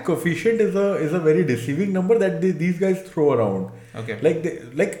drag coefficient is a very deceiving number that these guys throw around. Okay.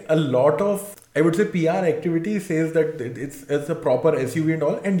 Like a lot of, I would say, PR activity says that it's a proper SUV and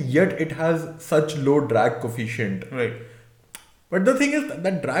all, and yet it has such low drag coefficient. Right. But the thing is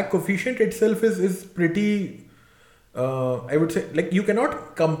that drag coefficient itself is pretty. I would say, like, you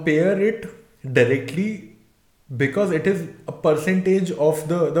cannot compare it directly because it is a percentage of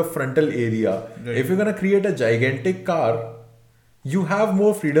the frontal area. Right. If you're gonna create a gigantic car, you have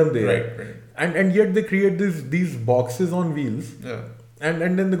more freedom there. Right. And yet they create these boxes on wheels. Yeah. And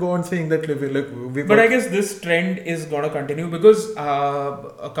then they go on saying that we But I guess this trend is gonna continue because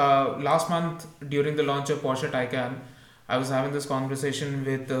last month during the launch of Porsche Taycan, I was having this conversation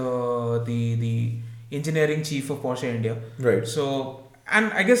with the engineering chief of Porsche India. Right. So,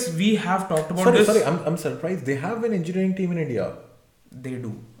 and I guess we have talked about this. Sorry, I'm surprised. They have an engineering team in India. They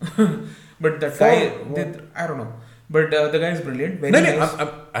do, but that For guy, what? I don't know. But the guy is brilliant. Very No, nice.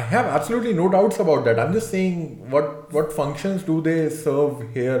 I have absolutely no doubts about that. I'm just saying what functions do they serve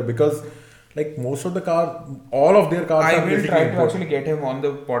here? Because like most of the car, all of their cars I are will basically try to import. actually get him on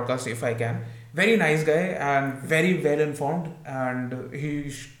the podcast if I can. Very nice guy and very well informed, and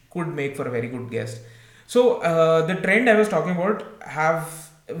he could make for a very good guest. So the trend I was talking about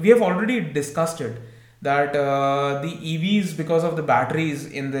we have already discussed it, that the EVs, because of the batteries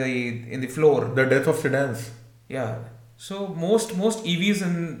in the floor. The death of sedans. Yeah. So most EVs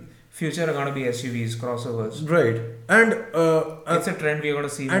in future are going to be SUVs, crossovers. Right. And It's a trend we're going to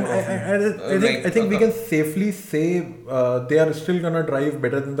see more and often. I think we can safely say they are still gonna drive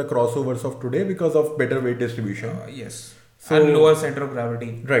better than the crossovers of today because of better weight distribution. Yes. So- And lower center of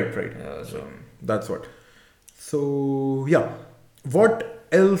gravity. Right. So That's what. So yeah, what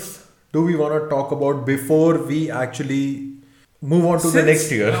else do we want to talk about before we actually move on to the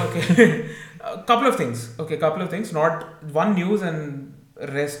next year? Okay. Couple of things. Not one news, and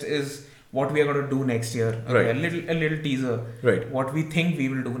rest is what we are going to do next year. Okay, Right. A little teaser. Right. What we think we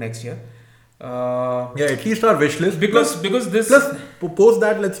will do next year. Yeah, at least our wish list. Because this. Plus, post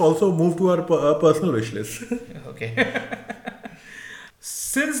that, let's also move to our personal wish list. Okay.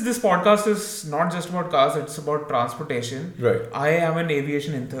 Since this podcast is not just about cars, it's about transportation. Right. I am an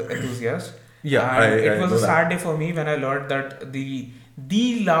aviation enthusiast. Yeah, and I it was know a that. sad day for me when I learned that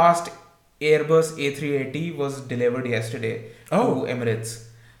the last Airbus A380 was delivered yesterday to Emirates.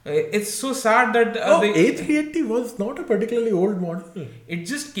 It's so sad that A380 was not a particularly old model. it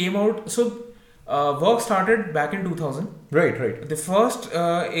just came out. So work started back in 2000. Right. The first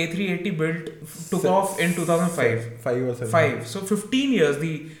A380 build took off in 2005. 5 or 7. 5. So 15 years.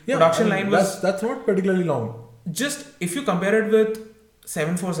 The Yeah, production I mean, line was that's not particularly long. just, if you compare it with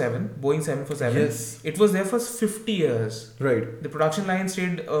 747, Boeing 747, Yes. it was there for 50 years. Right. The production line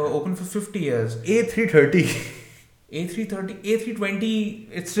stayed open for 50 years. A330. A330, A320,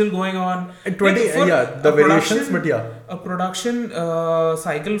 it's still going on. 20, for yeah, the a variations, production- but yeah. A production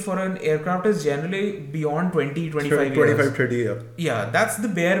cycle for an aircraft is generally beyond 20-25 25, years. 30, yeah. Yeah, that's the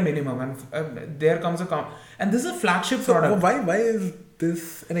bare minimum, and there comes and this is a flagship So product. why is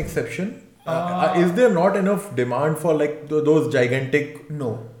this an exception? Is there not enough demand for like those gigantic?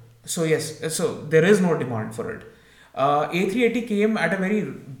 No. So yes, so there is no demand for it. A380 came at a very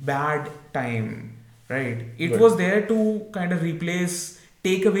bad time, right? It Right. was there to kind of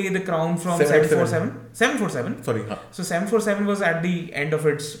take away the crown from 787. 747. Sorry, So 747 was at the end of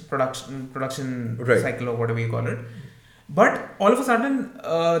its production Right. cycle, or whatever you call it. But all of a sudden,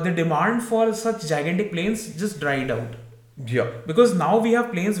 the demand for such gigantic planes just dried out. yeah. Because now we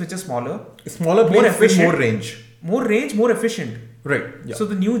have planes which are smaller, Smaller more planes with efficient. more range. more efficient. Right. Yeah. So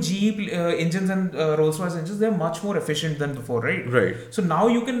the new GE engines and Rolls-Royce engines, they're much more efficient than before, right? Right. So now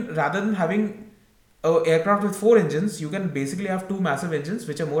you can, rather than having an aircraft with 4 engines, you can basically have 2 massive engines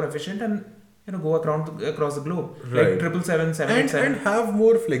which are more efficient and go across the globe, Right. like 777, 787, And have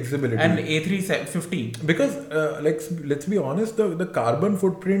more flexibility. and A350. Because let's be honest, the carbon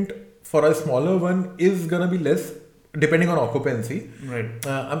footprint for a smaller one is gonna be less depending on occupancy. Right.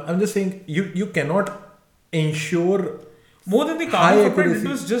 I'm just saying you cannot ensure. More than the High carbon footprint, accuracy.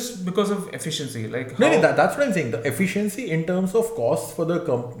 it was just because of efficiency. Like No, how- that's what I'm saying. The efficiency in terms of costs for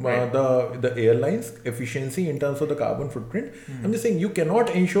Right. the airlines, efficiency in terms of the carbon footprint. I'm just saying you cannot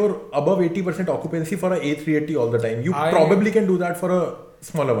ensure above 80% occupancy for a A380 all the time. You probably can do that for a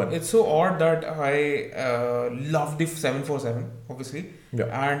smaller one. It's so odd that I love the 747, obviously,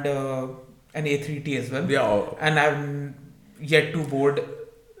 Yeah. and an A380 as well. Yeah. And I'm yet to board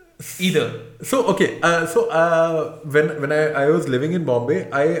either. So okay, when I was living in Bombay,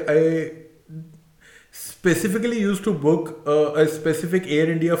 I specifically used to book a specific Air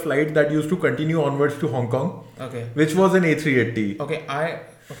India flight that used to continue onwards to Hong Kong, Okay. which was an A380. Okay.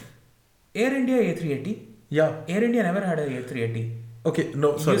 Air India A380. Yeah. Air India never had a A380. Okay.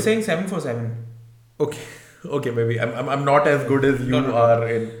 No. Sorry. You're saying 747. Okay. Okay. Maybe I'm not as good as you No. are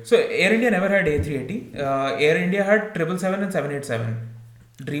in. So Air India never had A380. Air India had 777 and 787.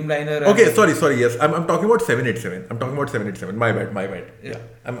 Dreamliner. and- Okay. Sorry. Yes. I'm talking about 787. I'm talking about 787. My bad. Yeah.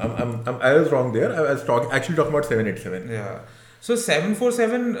 I was wrong there. I was actually talking about 787. Yeah. So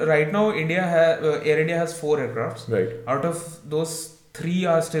 747 right now, Air India has 4 aircrafts. Right. Out of those, 3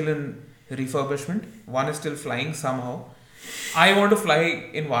 are still in refurbishment. 1 is still flying somehow. I want to fly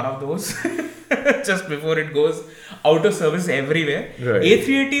in one of those just before it goes out of service everywhere. Right.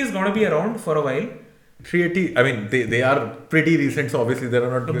 A380 is going to be around for a while. 380. I mean, they are pretty recent, so obviously they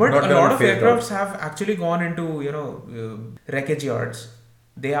are not. But not a gonna lot of phased out. aircrafts have actually gone into wreckage yards.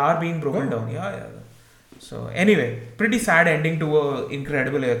 They are being broken Oh. down. Yeah. So anyway, pretty sad ending to a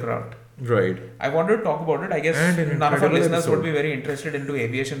incredible aircraft. Right. I wanted to talk about it. I guess And an none of our incredible listeners would episode. be very interested into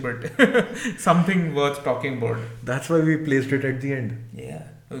aviation, but something worth talking about. That's why we placed it at the end. Yeah.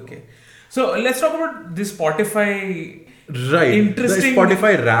 Okay. So let's talk about the Spotify. Right. Interesting- The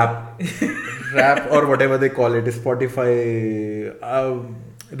Spotify rap or whatever they call it. Spotify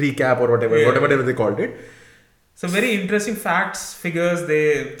recap or whatever. Yeah. Whatever they called it. Some very interesting facts, figures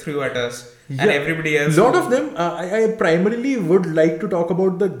they threw at us, and Yeah. everybody else. A lot of them, I primarily would like to talk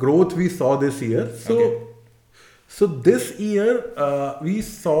about the growth we saw this year. Okay. So this year, we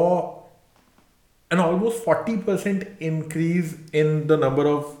saw an almost 40% increase in the number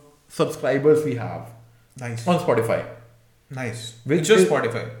of subscribers we have Nice. on Spotify. Nice. Which It's just is-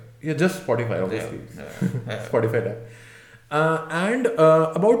 Spotify. Yeah, just Spotify, obviously. Yeah. Spotify tab. And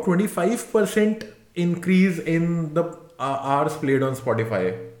about 25% increase in the hours played on Spotify.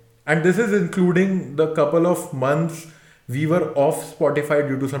 And this is including the couple of months we were off Spotify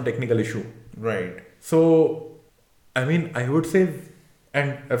due to some technical issue. Right. So, I mean, I would say,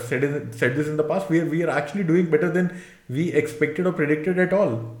 and I've said this in the past, we are actually doing better than we expected or predicted at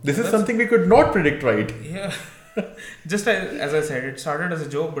all. This is That's- something we could not predict, right? Yeah. Just as I said, it started as a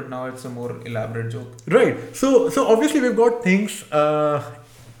joke, but now it's a more elaborate joke. Right. So obviously we've got things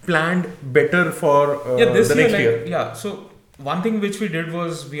planned better for This the year, next year. Yeah. So one thing which we did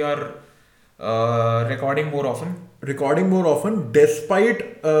was we are recording more often. recording more often,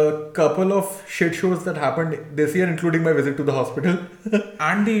 despite a couple of shit shows that happened this year, including my visit to the hospital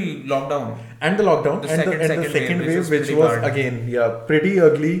And the lockdown. and the lockdown The and second the second wave, wave, which which was was pretty again pretty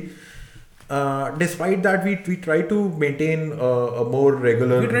ugly. Despite that, we try to maintain a more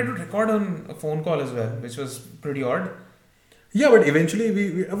regular. We tried to record on a phone call as well, which was pretty odd. Yeah, but eventually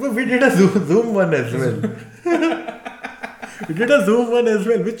we did a Zoom one as well. We did a Zoom one as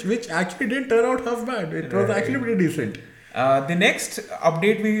well, which actually didn't turn out half bad. It was actually pretty decent. The next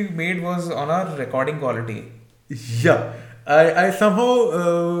update we made was on our recording quality. Yeah. I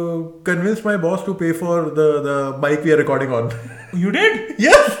somehow convinced my boss to pay for the mic we are recording on. You did?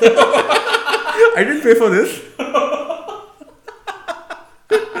 Yes! I didn't pay for this.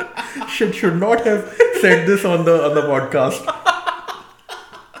 Should not have said this on the podcast.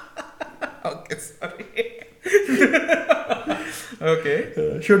 Okay, sorry.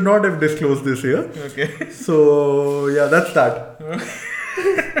 Okay. Should not have disclosed this here. Okay. So yeah, that's that.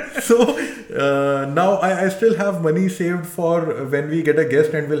 So now I still have money saved for when we get a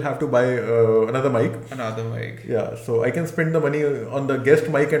guest and we'll have to buy another mic. Another mic. Yeah, so I can spend the money on the guest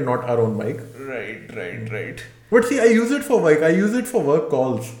mic and not our own mic. Right. But see, I use it for work. I use it for work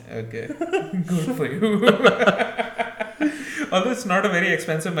calls. Okay. Good for you. Although it's not a very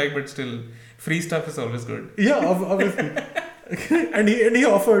expensive mic, but still, free stuff is always good. Yeah, obviously. and he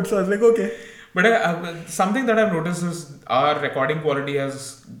offered, so I was like, okay. But something that I've noticed is our recording quality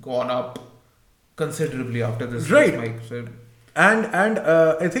has gone up considerably after this mic. So And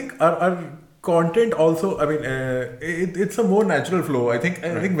I think our content also, I mean, it's a more natural flow. I think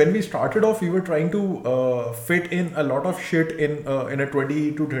when we started off, we were trying to fit in a lot of shit in a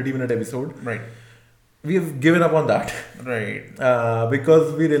 20 to 30 minute episode. Right. We have given up on that. Right.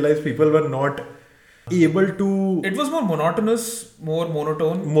 Because we realized people were not able to. It was more monotonous, more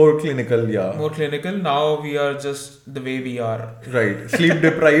monotone. More clinical, yeah. More clinical. Now we are just the way we are. Right. Sleep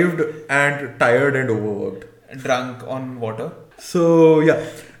deprived and tired and overworked. Drunk on water. So, yeah.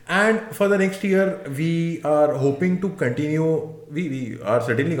 And for the next year, we are hoping to continue. We are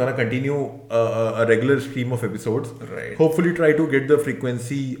certainly going to continue a regular stream of episodes. Right. Hopefully, try to get the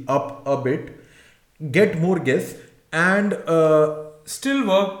frequency up a bit, get more guests, and still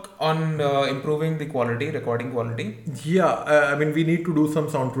work on improving the recording quality. Yeah, I mean, we need to do some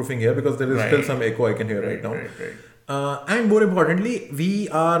soundproofing here because there is still some echo I can hear right now. Right. And more importantly, we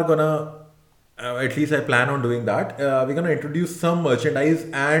are gonna. At least I plan on doing that. We're gonna introduce some merchandise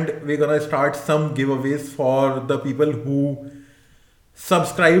and we're gonna start some giveaways for the people who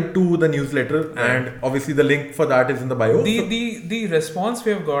subscribe to the newsletter, and obviously the link for that is in the bio. The response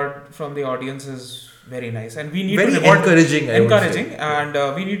we have got from the audience is very nice, and we need very to reward encouraging,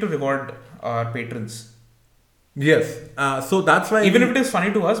 and we need to reward our patrons. Yes, so that's why even if it is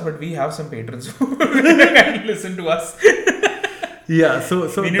funny to us, but we have some patrons who can listen to us. Yeah, so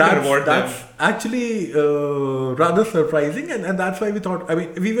that's them. actually rather surprising, and that's why we thought. I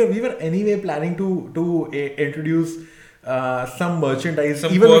mean, we were anyway planning to introduce some merchandise,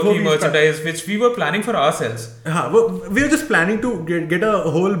 some even quirky merchandise, which we were planning for ourselves. We were just planning to get a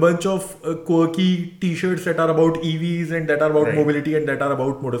whole bunch of quirky T-shirts that are about EVs and that are about mobility and that are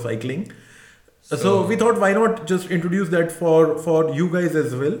about motorcycling. So we thought, why not just introduce that for you guys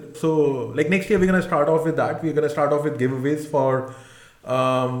as well. So like next year we're gonna start off with that. We're gonna start off with giveaways for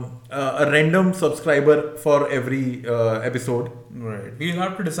a random subscriber for every episode. Right. We'll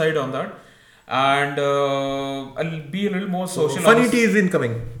have to decide on that, and I'll be a little more social. Funny tea is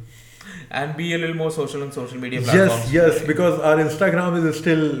incoming. And be a little more social on social media platforms. Yes, because our Instagram is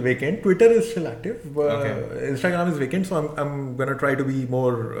still vacant. Twitter is still active. Instagram is vacant, so I'm gonna try to be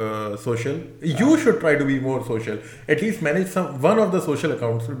more social. You should try to be more social. At least manage one of the social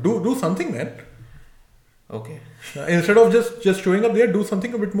accounts. Do something, man. Okay. Instead of just showing up there, do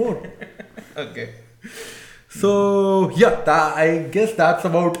something a bit more. Okay. So yeah, I guess that's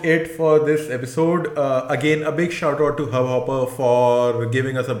about it for this episode. Again, a big shout out to Hubhopper for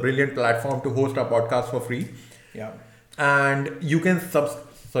giving us a brilliant platform to host our podcast for free. Yeah. And you can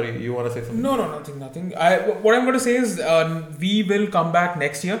Sorry, you want to say something? No, nothing. What I'm going to say is we will come back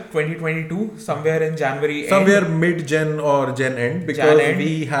next year, 2022, somewhere in January. Somewhere mid-Gen or Gen end, because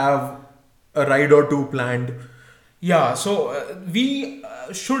we have a ride or two planned. Yeah, so we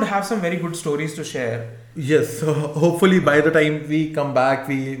should have some very good stories to share. Yes, so hopefully by the time we come back,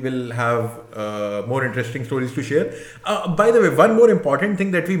 we will have more interesting stories to share. By the way, one more important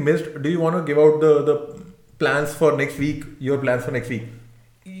thing that we missed. Do you want to give out the plans for next week? Your plans for next week?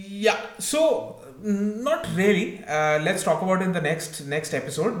 Yeah, so not really. Let's talk about it in the next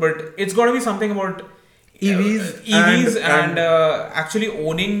episode. But it's got to be something about EVs and actually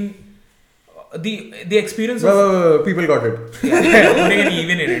owning the experience of Well, people got it. owning an EV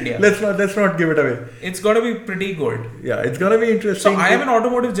in India. Let's not give it away. It's gonna be pretty good. Yeah, it's gonna be interesting. So I am an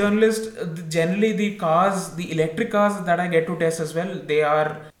automotive journalist. Generally, the electric cars that I get to test as well, they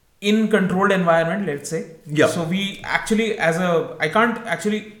are in controlled environment. Let's say. Yeah. So we actually, I can't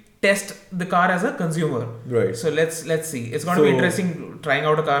actually test the car as a consumer. Right. So let's see. It's going to be interesting trying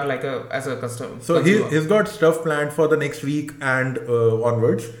out a car as a customer. So he's got stuff planned for the next week and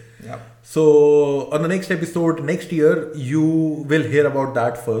onwards. Yeah. So on the next episode next year, you will hear about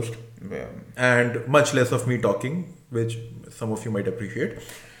that first, and much less of me talking, which some of you might appreciate.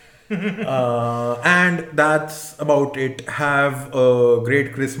 And that's about it. Have a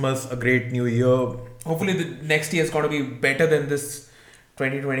great Christmas, a great New Year. Hopefully the next year is going to be better than this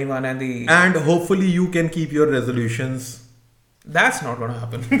 2021 and hopefully you can keep your resolutions. That's not going to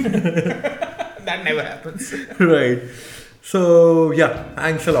happen. That never happens. Right. So yeah,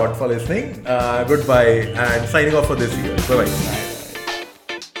 thanks a lot for listening. Goodbye and signing off for this year. Bye bye.